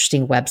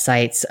 interesting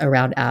websites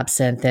around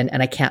absinthe,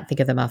 and I can't think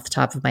of them off the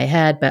top of my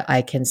head, but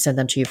I can send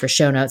them to you for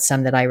show notes,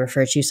 some that I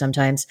refer to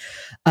sometimes,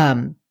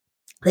 that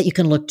you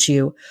can look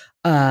to.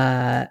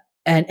 And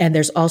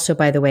there's also,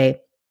 by the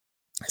way,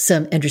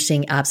 some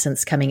interesting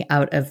absinthes coming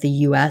out of the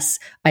US.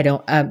 I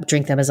don't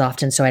drink them as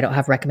often, so I don't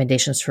have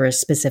recommendations for a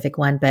specific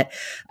one, but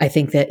I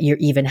think that you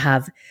even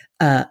have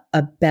a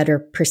better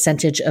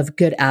percentage of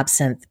good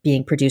absinthe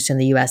being produced in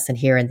the US than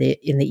here in the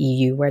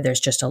EU, where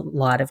there's just a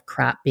lot of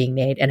crap being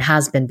made and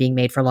has been being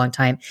made for a long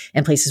time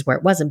in places where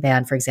it wasn't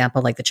banned, for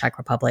example, like the Czech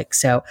Republic.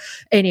 So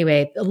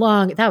anyway,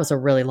 that was a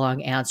really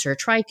long answer.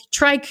 Try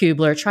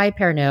Kubler, try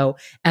Pernod,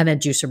 and then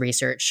do some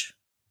research.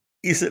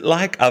 Is it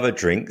like other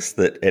drinks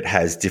that it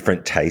has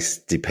different tastes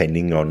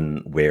depending on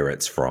where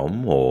it's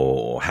from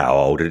or how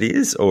old it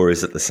is, or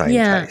is it the same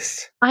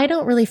taste? I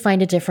don't really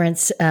find a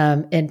difference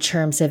in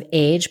terms of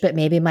age, but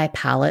maybe my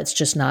palate's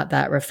just not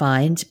that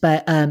refined.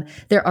 But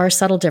there are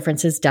subtle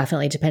differences,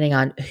 definitely, depending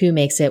on who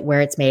makes it,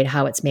 where it's made,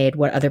 how it's made,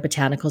 what other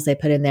botanicals they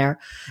put in there.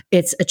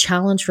 It's a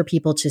challenge for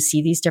people to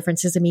see these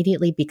differences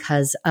immediately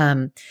because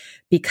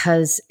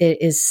it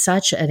is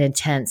such an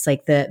intense,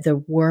 like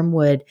the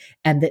wormwood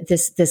and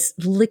this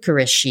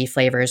licorice-y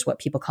flavor is what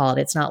people call it.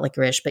 It's not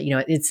licorice, but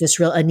it's this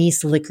real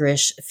anise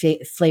licorice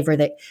flavor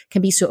that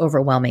can be so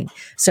overwhelming.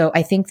 So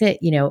I think that,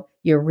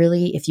 you're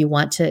really, if you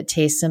want to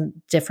taste some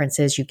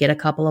differences, you get a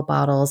couple of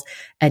bottles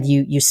and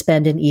you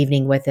spend an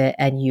evening with it,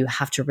 and you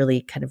have to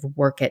really kind of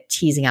work at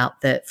teasing out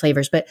the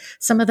flavors. But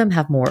some of them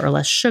have more or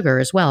less sugar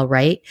as well,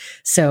 right?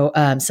 So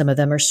some of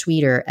them are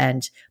sweeter,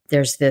 and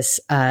there's this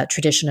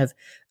tradition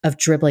of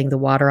dribbling the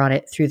water on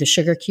it through the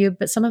sugar cube,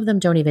 but some of them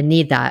don't even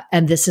need that.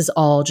 And this is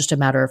all just a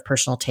matter of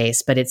personal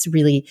taste, but it's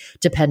really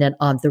dependent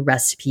on the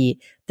recipe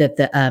that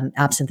the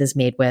absinthe is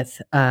made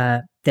with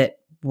that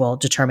will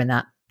determine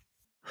that.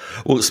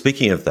 Well,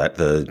 speaking of that,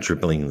 the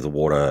dribbling the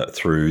water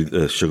through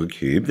the sugar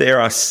cube,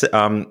 there are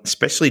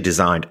specially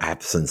designed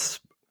absinthe.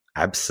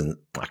 I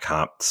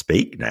can't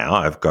speak now.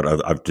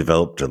 I've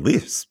developed a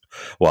lisp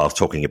while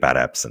talking about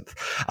absinthe.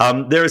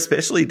 There are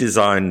specially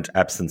designed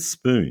absinthe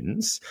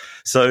spoons.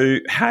 So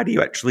how do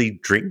you actually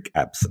drink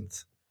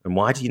absinthe? And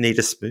why do you need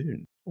a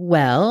spoon?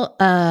 Well,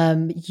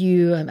 I'm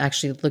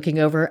actually looking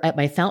over at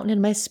my fountain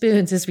and my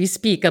spoons as we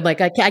speak. I'm like,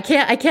 I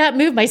can't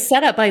move my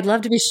setup. I'd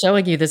love to be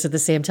showing you this at the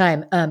same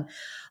time.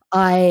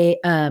 I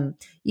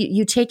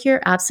you take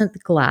your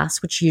absinthe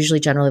glass, which usually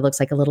generally looks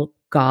like a little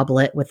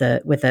goblet with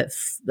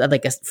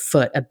like a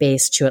foot, a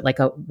base to it, like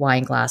a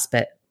wine glass,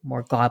 but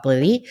more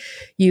gobletty.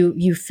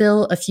 You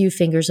fill a few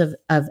fingers of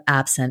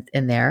absinthe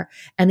in there,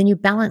 and then you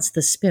balance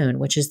the spoon,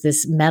 which is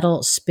this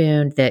metal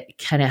spoon that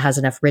kind of has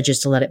enough ridges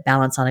to let it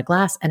balance on a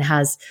glass and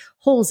has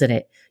holes in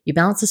it. You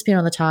balance the spoon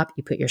on the top,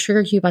 you put your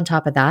sugar cube on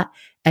top of that,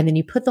 and then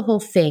you put the whole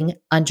thing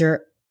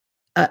under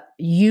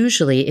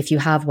usually if you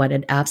have one,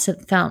 an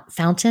absinthe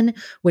fountain,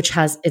 which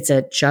has, it's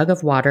a jug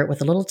of water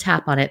with a little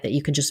tap on it that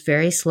you can just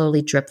very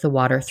slowly drip the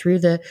water through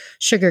the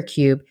sugar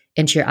cube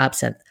into your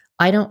absinthe.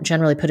 I don't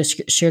generally put a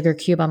sugar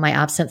cube on my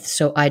absinthe,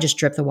 so I just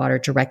drip the water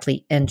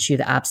directly into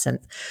the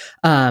absinthe.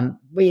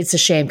 It's a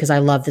shame because I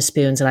love the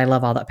spoons and I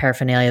love all that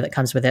paraphernalia that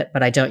comes with it,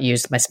 but I don't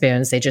use my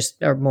spoons. They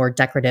just are more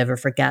decorative or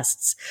for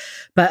guests.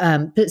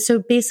 But so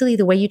basically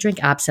the way you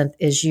drink absinthe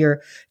is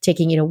you're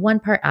taking, 1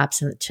 part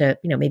absinthe to,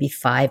 maybe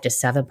 5 to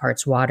 7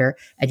 parts water,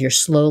 and you're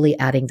slowly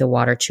adding the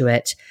water to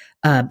it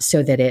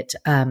so that it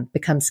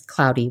becomes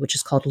cloudy, which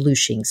is called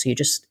louching. So you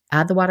just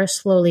add the water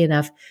slowly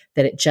enough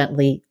that it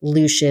gently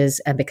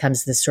louches and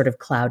becomes this sort of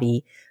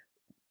cloudy,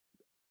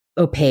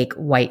 opaque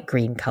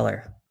white-green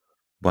color.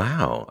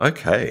 Wow.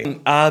 Okay.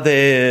 Are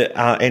there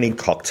any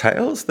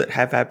cocktails that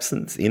have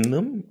absinthe in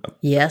them?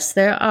 Yes,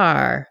 there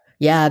are.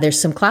 Yeah, there's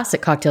some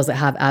classic cocktails that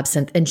have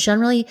absinthe. And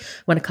generally,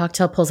 when a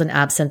cocktail pulls an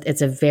absinthe,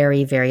 it's a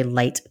very, very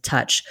light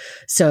touch.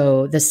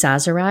 So the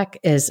Sazerac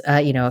is,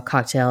 a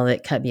cocktail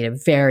that can be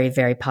very,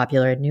 very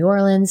popular in New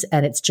Orleans.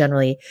 And it's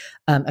generally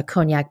a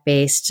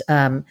cognac-based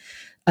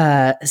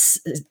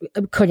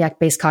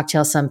cognac-based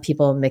cocktail. Some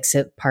people mix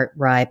it part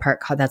rye,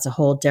 that's a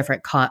whole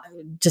different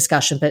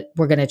discussion, but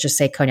we're going to just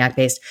say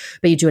cognac-based.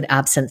 But you do an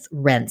absinthe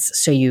rinse.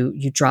 So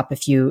you drop a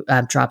few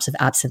drops of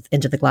absinthe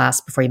into the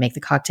glass before you make the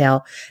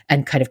cocktail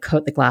and kind of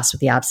coat the glass with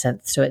the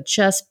absinthe. So it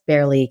just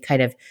barely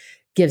kind of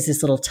gives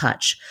this little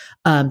touch.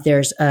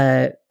 There's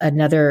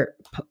another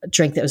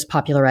drink that was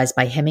popularized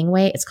by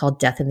Hemingway. It's called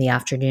Death in the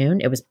Afternoon.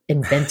 It was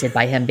invented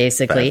by him,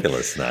 basically.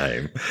 Fabulous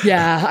name.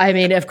 Yeah. I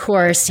mean, of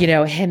course,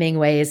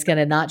 Hemingway is going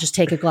to not just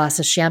take a glass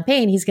of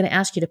champagne. He's going to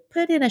ask you to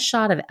put in a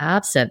shot of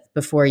absinthe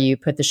before you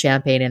put the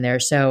champagne in there.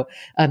 So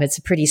it's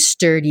a pretty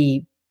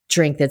sturdy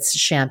drink that's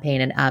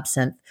champagne and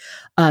absinthe.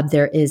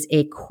 There is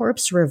a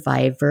Corpse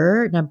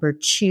Reviver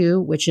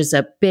 #2, which is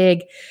a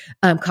big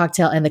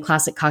cocktail in the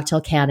classic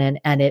cocktail canon.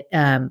 And it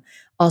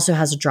also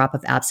has a drop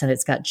of absinthe.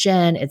 It's got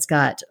gin. It's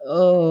got,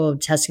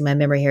 testing my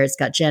memory here. It's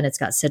got gin. It's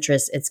got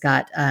citrus. It's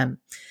got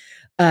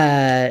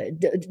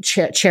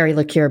cherry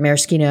liqueur,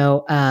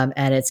 maraschino.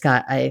 And it's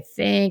got, I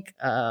think,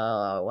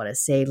 I want to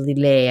say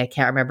Lillet. I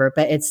can't remember,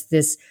 but it's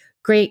this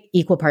great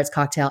equal parts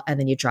cocktail. And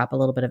then you drop a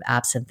little bit of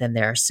absinthe in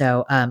there.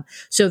 So,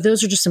 so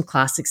those are just some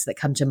classics that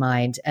come to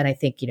mind. And I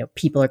think,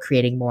 people are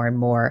creating more and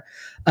more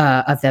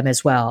of them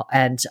as well.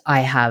 And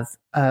I have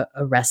a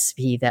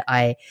recipe that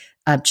I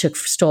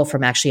stole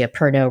from actually a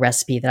Pernod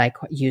recipe that I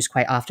use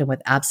quite often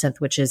with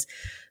absinthe, which is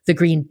the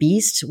Green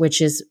Beast,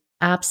 which is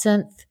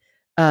absinthe,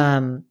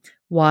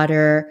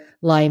 water,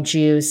 lime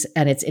juice,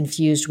 and it's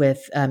infused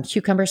with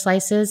cucumber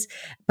slices.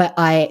 But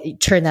I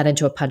turn that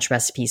into a punch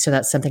recipe. So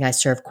that's something I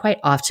serve quite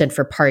often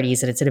for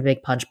parties, and it's in a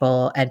big punch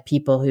bowl. And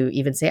people who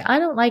even say, I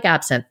don't like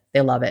absinthe,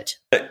 they love it.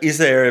 Is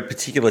there a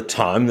particular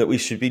time that we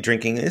should be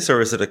drinking this,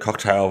 or is it a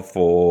cocktail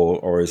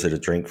or is it a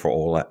drink for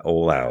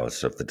all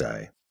hours of the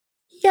day?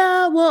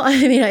 Yeah, well, I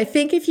mean, I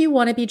think if you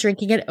want to be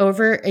drinking it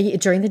over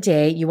during the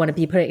day, you want to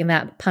be putting it in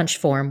that punch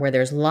form where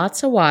there's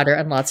lots of water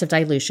and lots of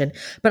dilution.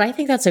 But I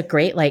think that's a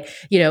great,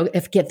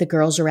 if get the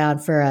girls around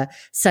for a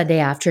Sunday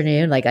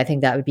afternoon, I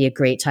think that would be a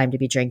great time to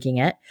be drinking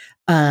it.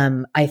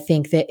 I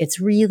think that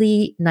it's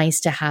really nice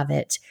to have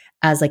it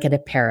as an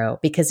apero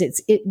because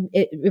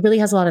it really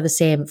has a lot of the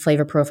same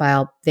flavor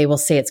profile. They will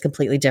say it's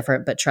completely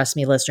different, but trust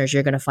me, listeners,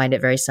 you're going to find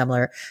it very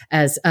similar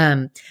as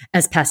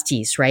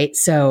pastis, right?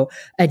 So,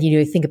 and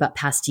you think about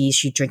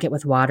pastis, you drink it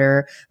with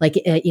water,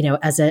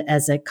 as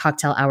a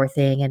cocktail hour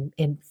thing,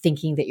 and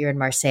thinking that you're in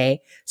Marseille.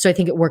 So I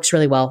think it works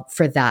really well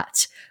for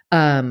that.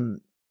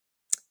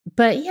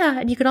 But yeah,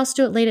 and you can also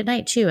do it late at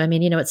night too. I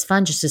mean, it's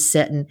fun just to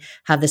sit and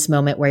have this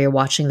moment where you're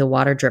watching the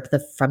water drip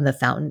from the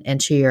fountain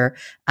into your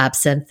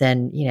absinthe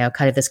and,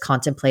 kind of this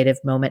contemplative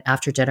moment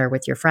after dinner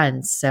with your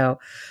friends. So,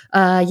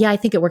 yeah, I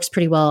think it works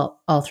pretty well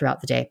all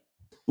throughout the day.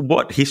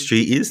 What history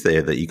is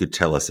there that you could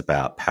tell us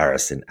about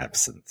Paris and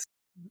absinthe?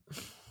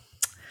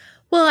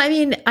 Well, I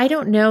mean, I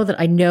don't know that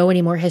I know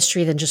any more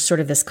history than just sort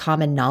of this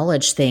common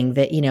knowledge thing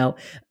that,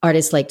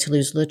 artists like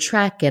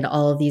Toulouse-Lautrec and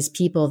all of these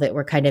people that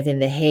were kind of in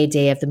the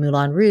heyday of the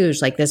Moulin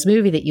Rouge, like this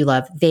movie that you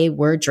love, they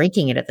were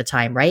drinking it at the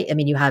time, right? I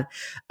mean, you have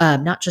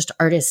not just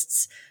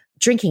artists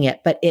drinking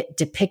it, but it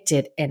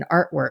depicted in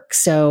artwork.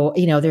 So,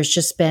 there's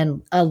just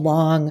been a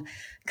long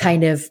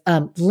kind of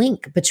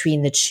link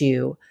between the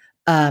two.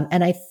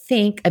 And I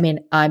think,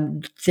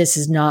 this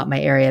is not my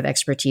area of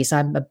expertise.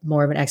 I'm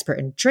more of an expert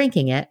in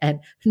drinking it and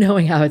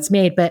knowing how it's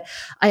made. But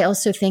I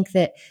also think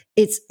that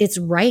it's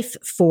rife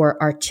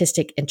for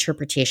artistic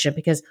interpretation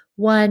because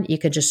one, you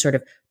could just sort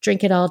of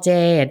drink it all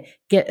day and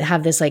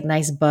have this like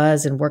nice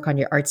buzz and work on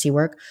your artsy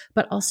work.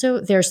 But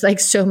also there's like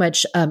so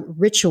much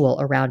ritual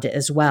around it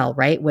as well,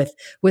 right? With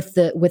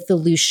the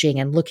louching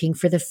and looking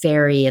for the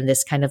fairy and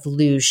this kind of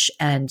louche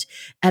and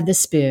the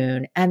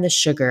spoon and the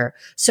sugar.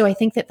 So I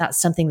think that that's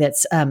something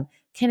that's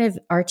kind of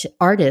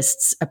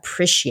artists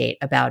appreciate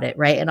about it,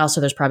 right? And also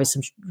there's probably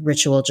some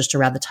ritual just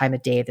around the time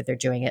of day that they're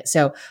doing it.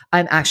 So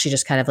I'm actually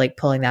just kind of like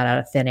pulling that out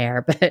of thin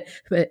air,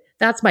 but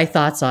that's my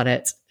thoughts on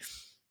it.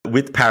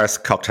 With Paris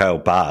cocktail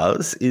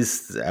bars,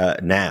 is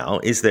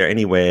there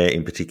anywhere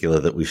in particular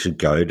that we should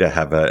go to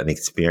have an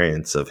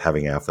experience of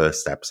having our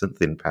first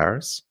absinthe in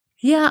Paris?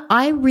 Yeah,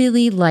 I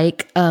really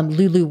like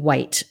Lulu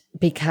White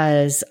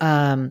because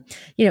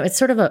it's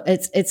sort of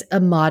it's a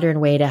modern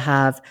way to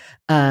have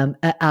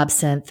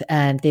absinthe,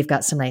 and they've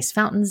got some nice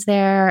fountains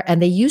there.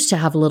 And they used to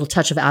have a little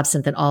touch of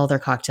absinthe in all their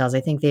cocktails.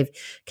 I think they've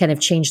kind of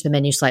changed the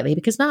menu slightly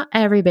because not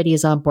everybody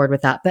is on board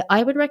with that. But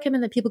I would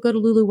recommend that people go to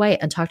Lulu White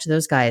and talk to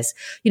those guys.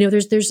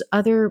 There's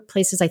other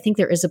places. I think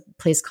there is a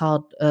place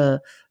called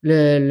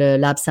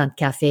l'Absinthe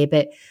Cafe,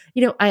 but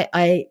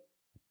I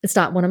it's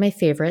not one of my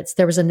favorites.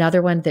 There was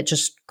another one that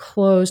just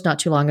closed not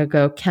too long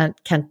ago,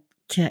 Cantonada,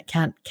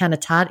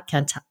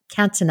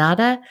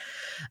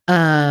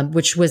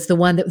 which was the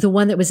one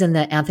that was in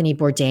the Anthony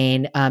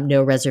Bourdain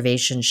No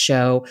Reservation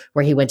show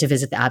where he went to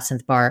visit the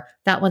Absinthe bar.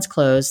 That one's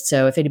closed.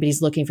 So if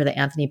anybody's looking for the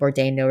Anthony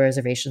Bourdain No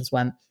Reservations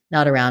one,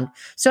 not around.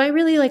 So I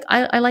really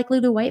I like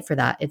Lulu White for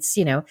that. It's,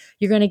 you're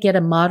going to get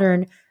a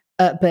modern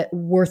but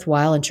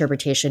worthwhile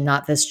interpretation,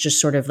 not this just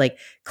sort of like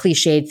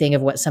cliched thing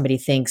of what somebody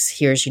thinks.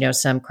 Here's,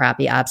 some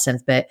crappy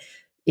absinthe, but,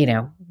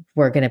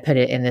 we're going to put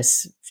it in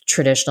this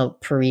traditional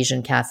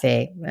Parisian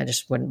cafe. I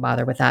just wouldn't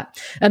bother with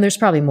that. And there's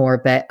probably more,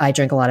 but I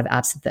drink a lot of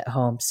absinthe at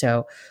home.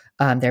 So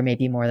there may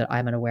be more that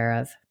I'm unaware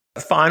of.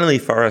 Finally,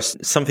 for us,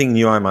 something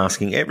new I'm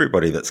asking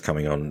everybody that's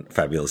coming on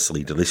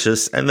Fabulously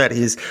Delicious, and that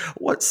is,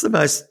 what's the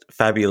most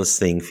fabulous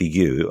thing for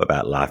you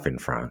about life in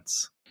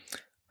France?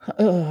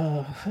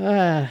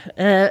 Like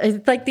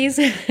these,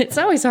 it's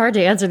always hard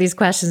to answer these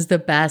questions the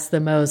best, the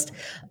most.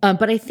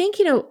 But I think,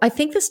 I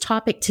think this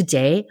topic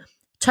today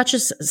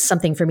touches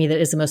something for me that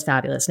is the most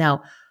fabulous.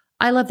 Now,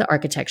 I love the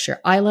architecture.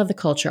 I love the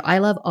culture. I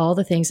love all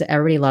the things that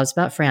everybody loves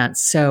about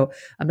France. So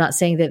I'm not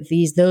saying that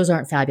those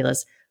aren't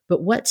fabulous,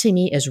 but what to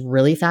me is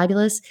really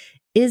fabulous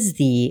is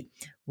the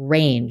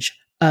range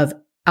of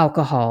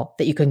alcohol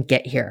that you can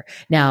get here.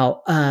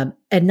 Now,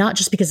 and not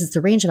just because it's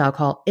the range of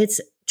alcohol, it's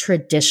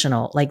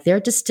traditional, like their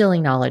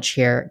distillation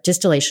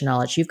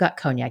knowledge. You've got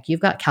cognac, you've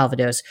got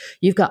Calvados,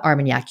 you've got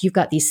Armagnac, you've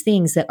got these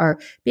things that are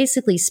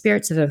basically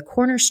spirits that are the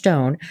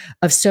cornerstone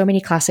of so many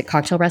classic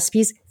cocktail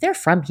recipes. They're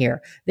from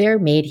here, they're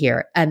made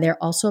here, and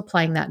they're also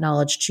applying that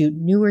knowledge to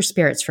newer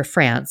spirits for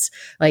France.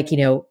 Like,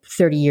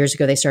 30 years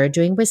ago, they started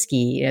doing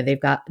whiskey. They've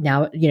got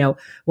now,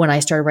 when I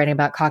started writing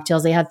about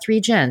cocktails, they had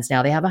 3 gins.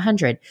 Now they have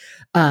 100.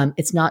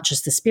 It's not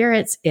just the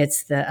spirits,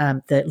 it's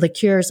the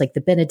liqueurs, like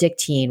the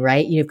Benedictine,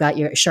 right? You've got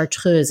your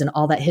Chartreuse and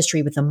all that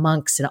history with the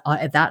monks, and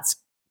that's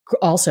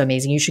also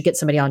amazing. You should get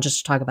somebody on just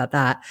to talk about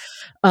that.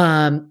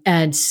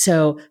 And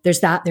so there's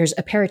that. There's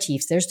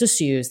aperitifs. There's the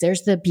sous.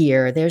 There's the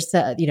beer. There's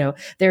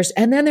the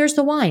and then there's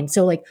the wine.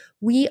 So like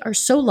we are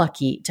so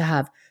lucky to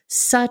have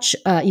such.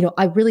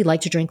 I really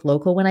like to drink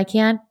local when I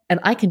can, and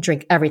I can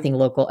drink everything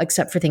local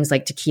except for things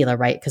like tequila,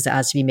 right? Because it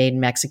has to be made in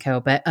Mexico.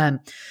 But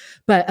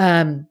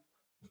I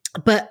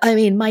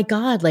mean, my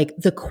God, like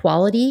the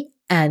quality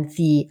and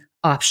the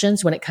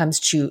options when it comes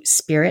to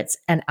spirits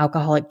and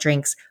alcoholic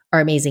drinks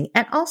are amazing.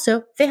 And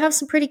also they have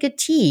some pretty good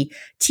tea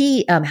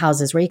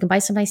houses where you can buy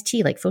some nice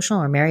tea like Fauchon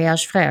or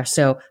Mariage Frère.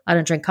 So I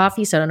don't drink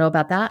coffee, so I don't know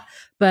about that.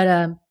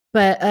 But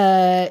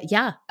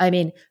yeah, I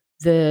mean,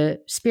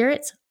 the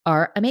spirits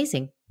are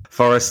amazing.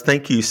 Forrest,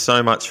 thank you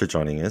so much for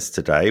joining us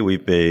today.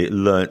 We've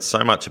learnt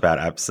so much about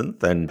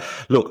absinthe, and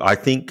look, I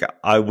think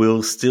I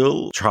will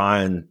still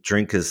try and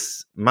drink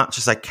as much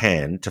as I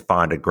can to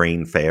find a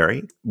green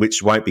fairy,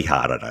 which won't be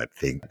hard, I don't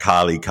think.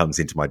 Carly comes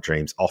into my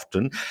dreams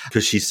often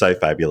because she's so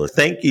fabulous.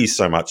 Thank you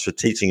so much for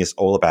teaching us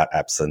all about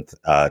absinthe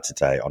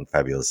today on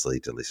Fabulously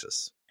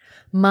Delicious.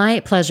 My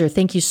pleasure.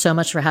 Thank you so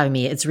much for having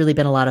me. It's really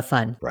been a lot of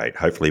fun. Great.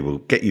 Hopefully we'll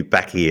get you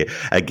back here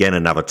again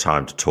another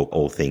time to talk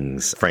all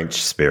things French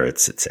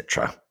spirits,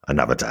 etc.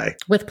 Another day.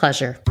 With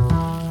pleasure.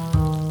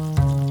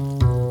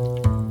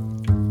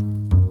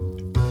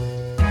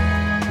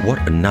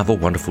 What another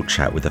wonderful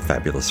chat with a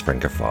fabulous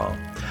Francophile.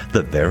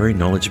 The very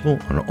knowledgeable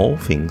on all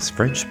things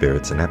French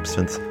spirits and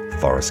absinthe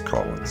Forrest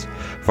Collins.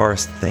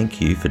 Forrest,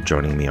 thank you for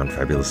joining me on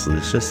Fabulous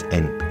Delicious.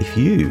 And if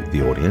you,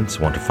 the audience,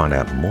 want to find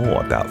out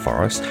more about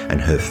Forrest and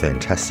her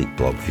fantastic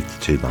blog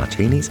 52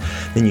 Martinis,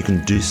 then you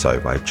can do so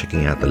by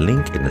checking out the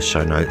link in the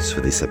show notes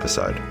for this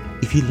episode.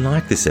 If you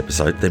like this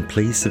episode, then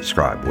please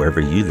subscribe wherever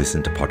you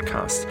listen to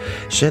podcasts.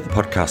 Share the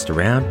podcast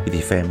around with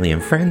your family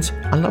and friends.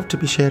 I love to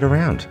be shared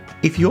around.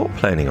 If you're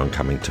planning on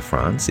coming to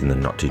France in the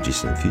not too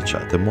distant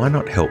future, then why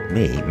not help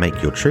me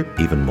make your trip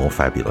even more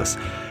fabulous?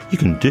 You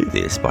can do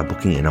this by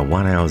booking in a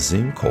 1-hour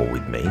Zoom call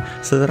with me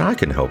so that I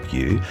can help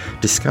you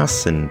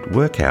discuss and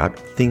work out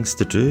things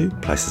to do,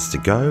 places to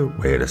go,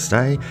 where to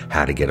stay,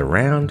 how to get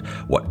around,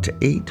 what to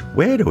eat,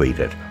 where to eat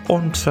it,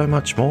 and so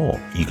much more.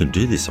 You can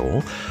do this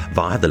all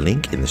via the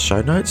link in the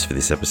show notes for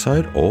this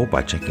episode or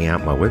by checking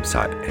out my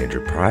website,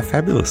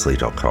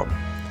 andrewpryorfabulously.com.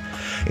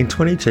 In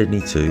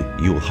 2022,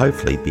 you will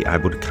hopefully be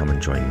able to come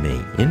and join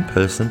me in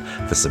person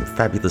for some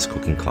fabulous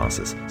cooking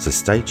classes, so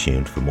stay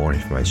tuned for more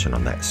information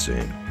on that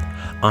soon.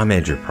 I'm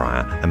Andrew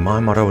Pryor, and my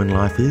motto in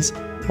life is,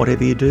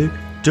 whatever you do,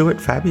 do it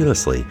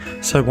fabulously.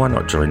 So why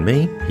not join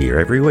me here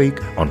every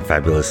week on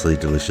Fabulously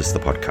Delicious, the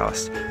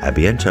podcast. A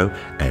bientôt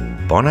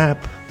and bon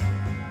app.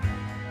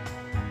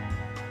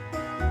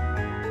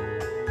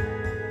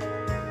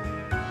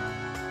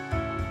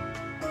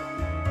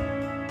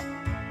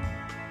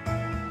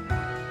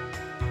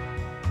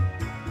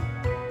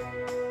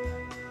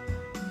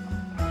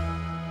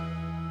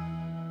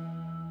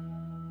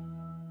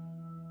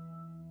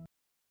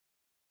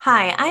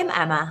 Hi, I'm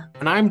Emma.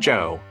 And I'm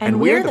Joe. And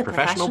we're the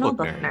Professional Book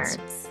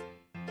Nerds.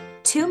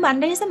 2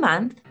 Mondays a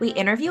month, we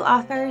interview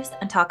authors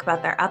and talk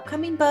about their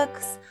upcoming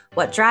books,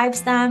 what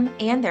drives them,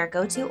 and their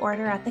go-to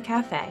order at the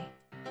cafe.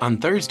 On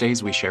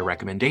Thursdays, we share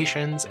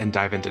recommendations and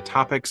dive into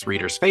topics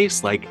readers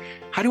face, like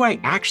how do I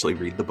actually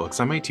read the books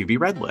on my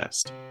to-be-read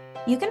list?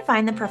 You can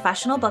find the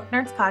Professional Book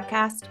Nerds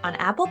podcast on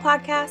Apple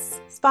Podcasts,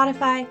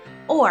 Spotify,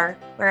 or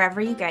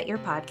wherever you get your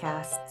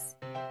podcasts.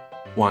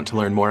 Want to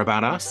learn more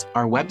about us?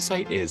 Our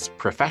website is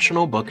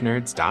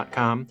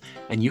professionalbooknerds.com,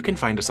 and you can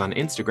find us on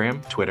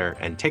Instagram, Twitter,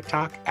 and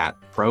TikTok at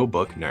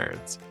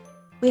ProBookNerds.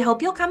 We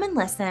hope you'll come and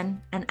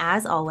listen, and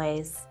as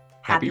always,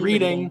 Happy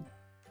reading.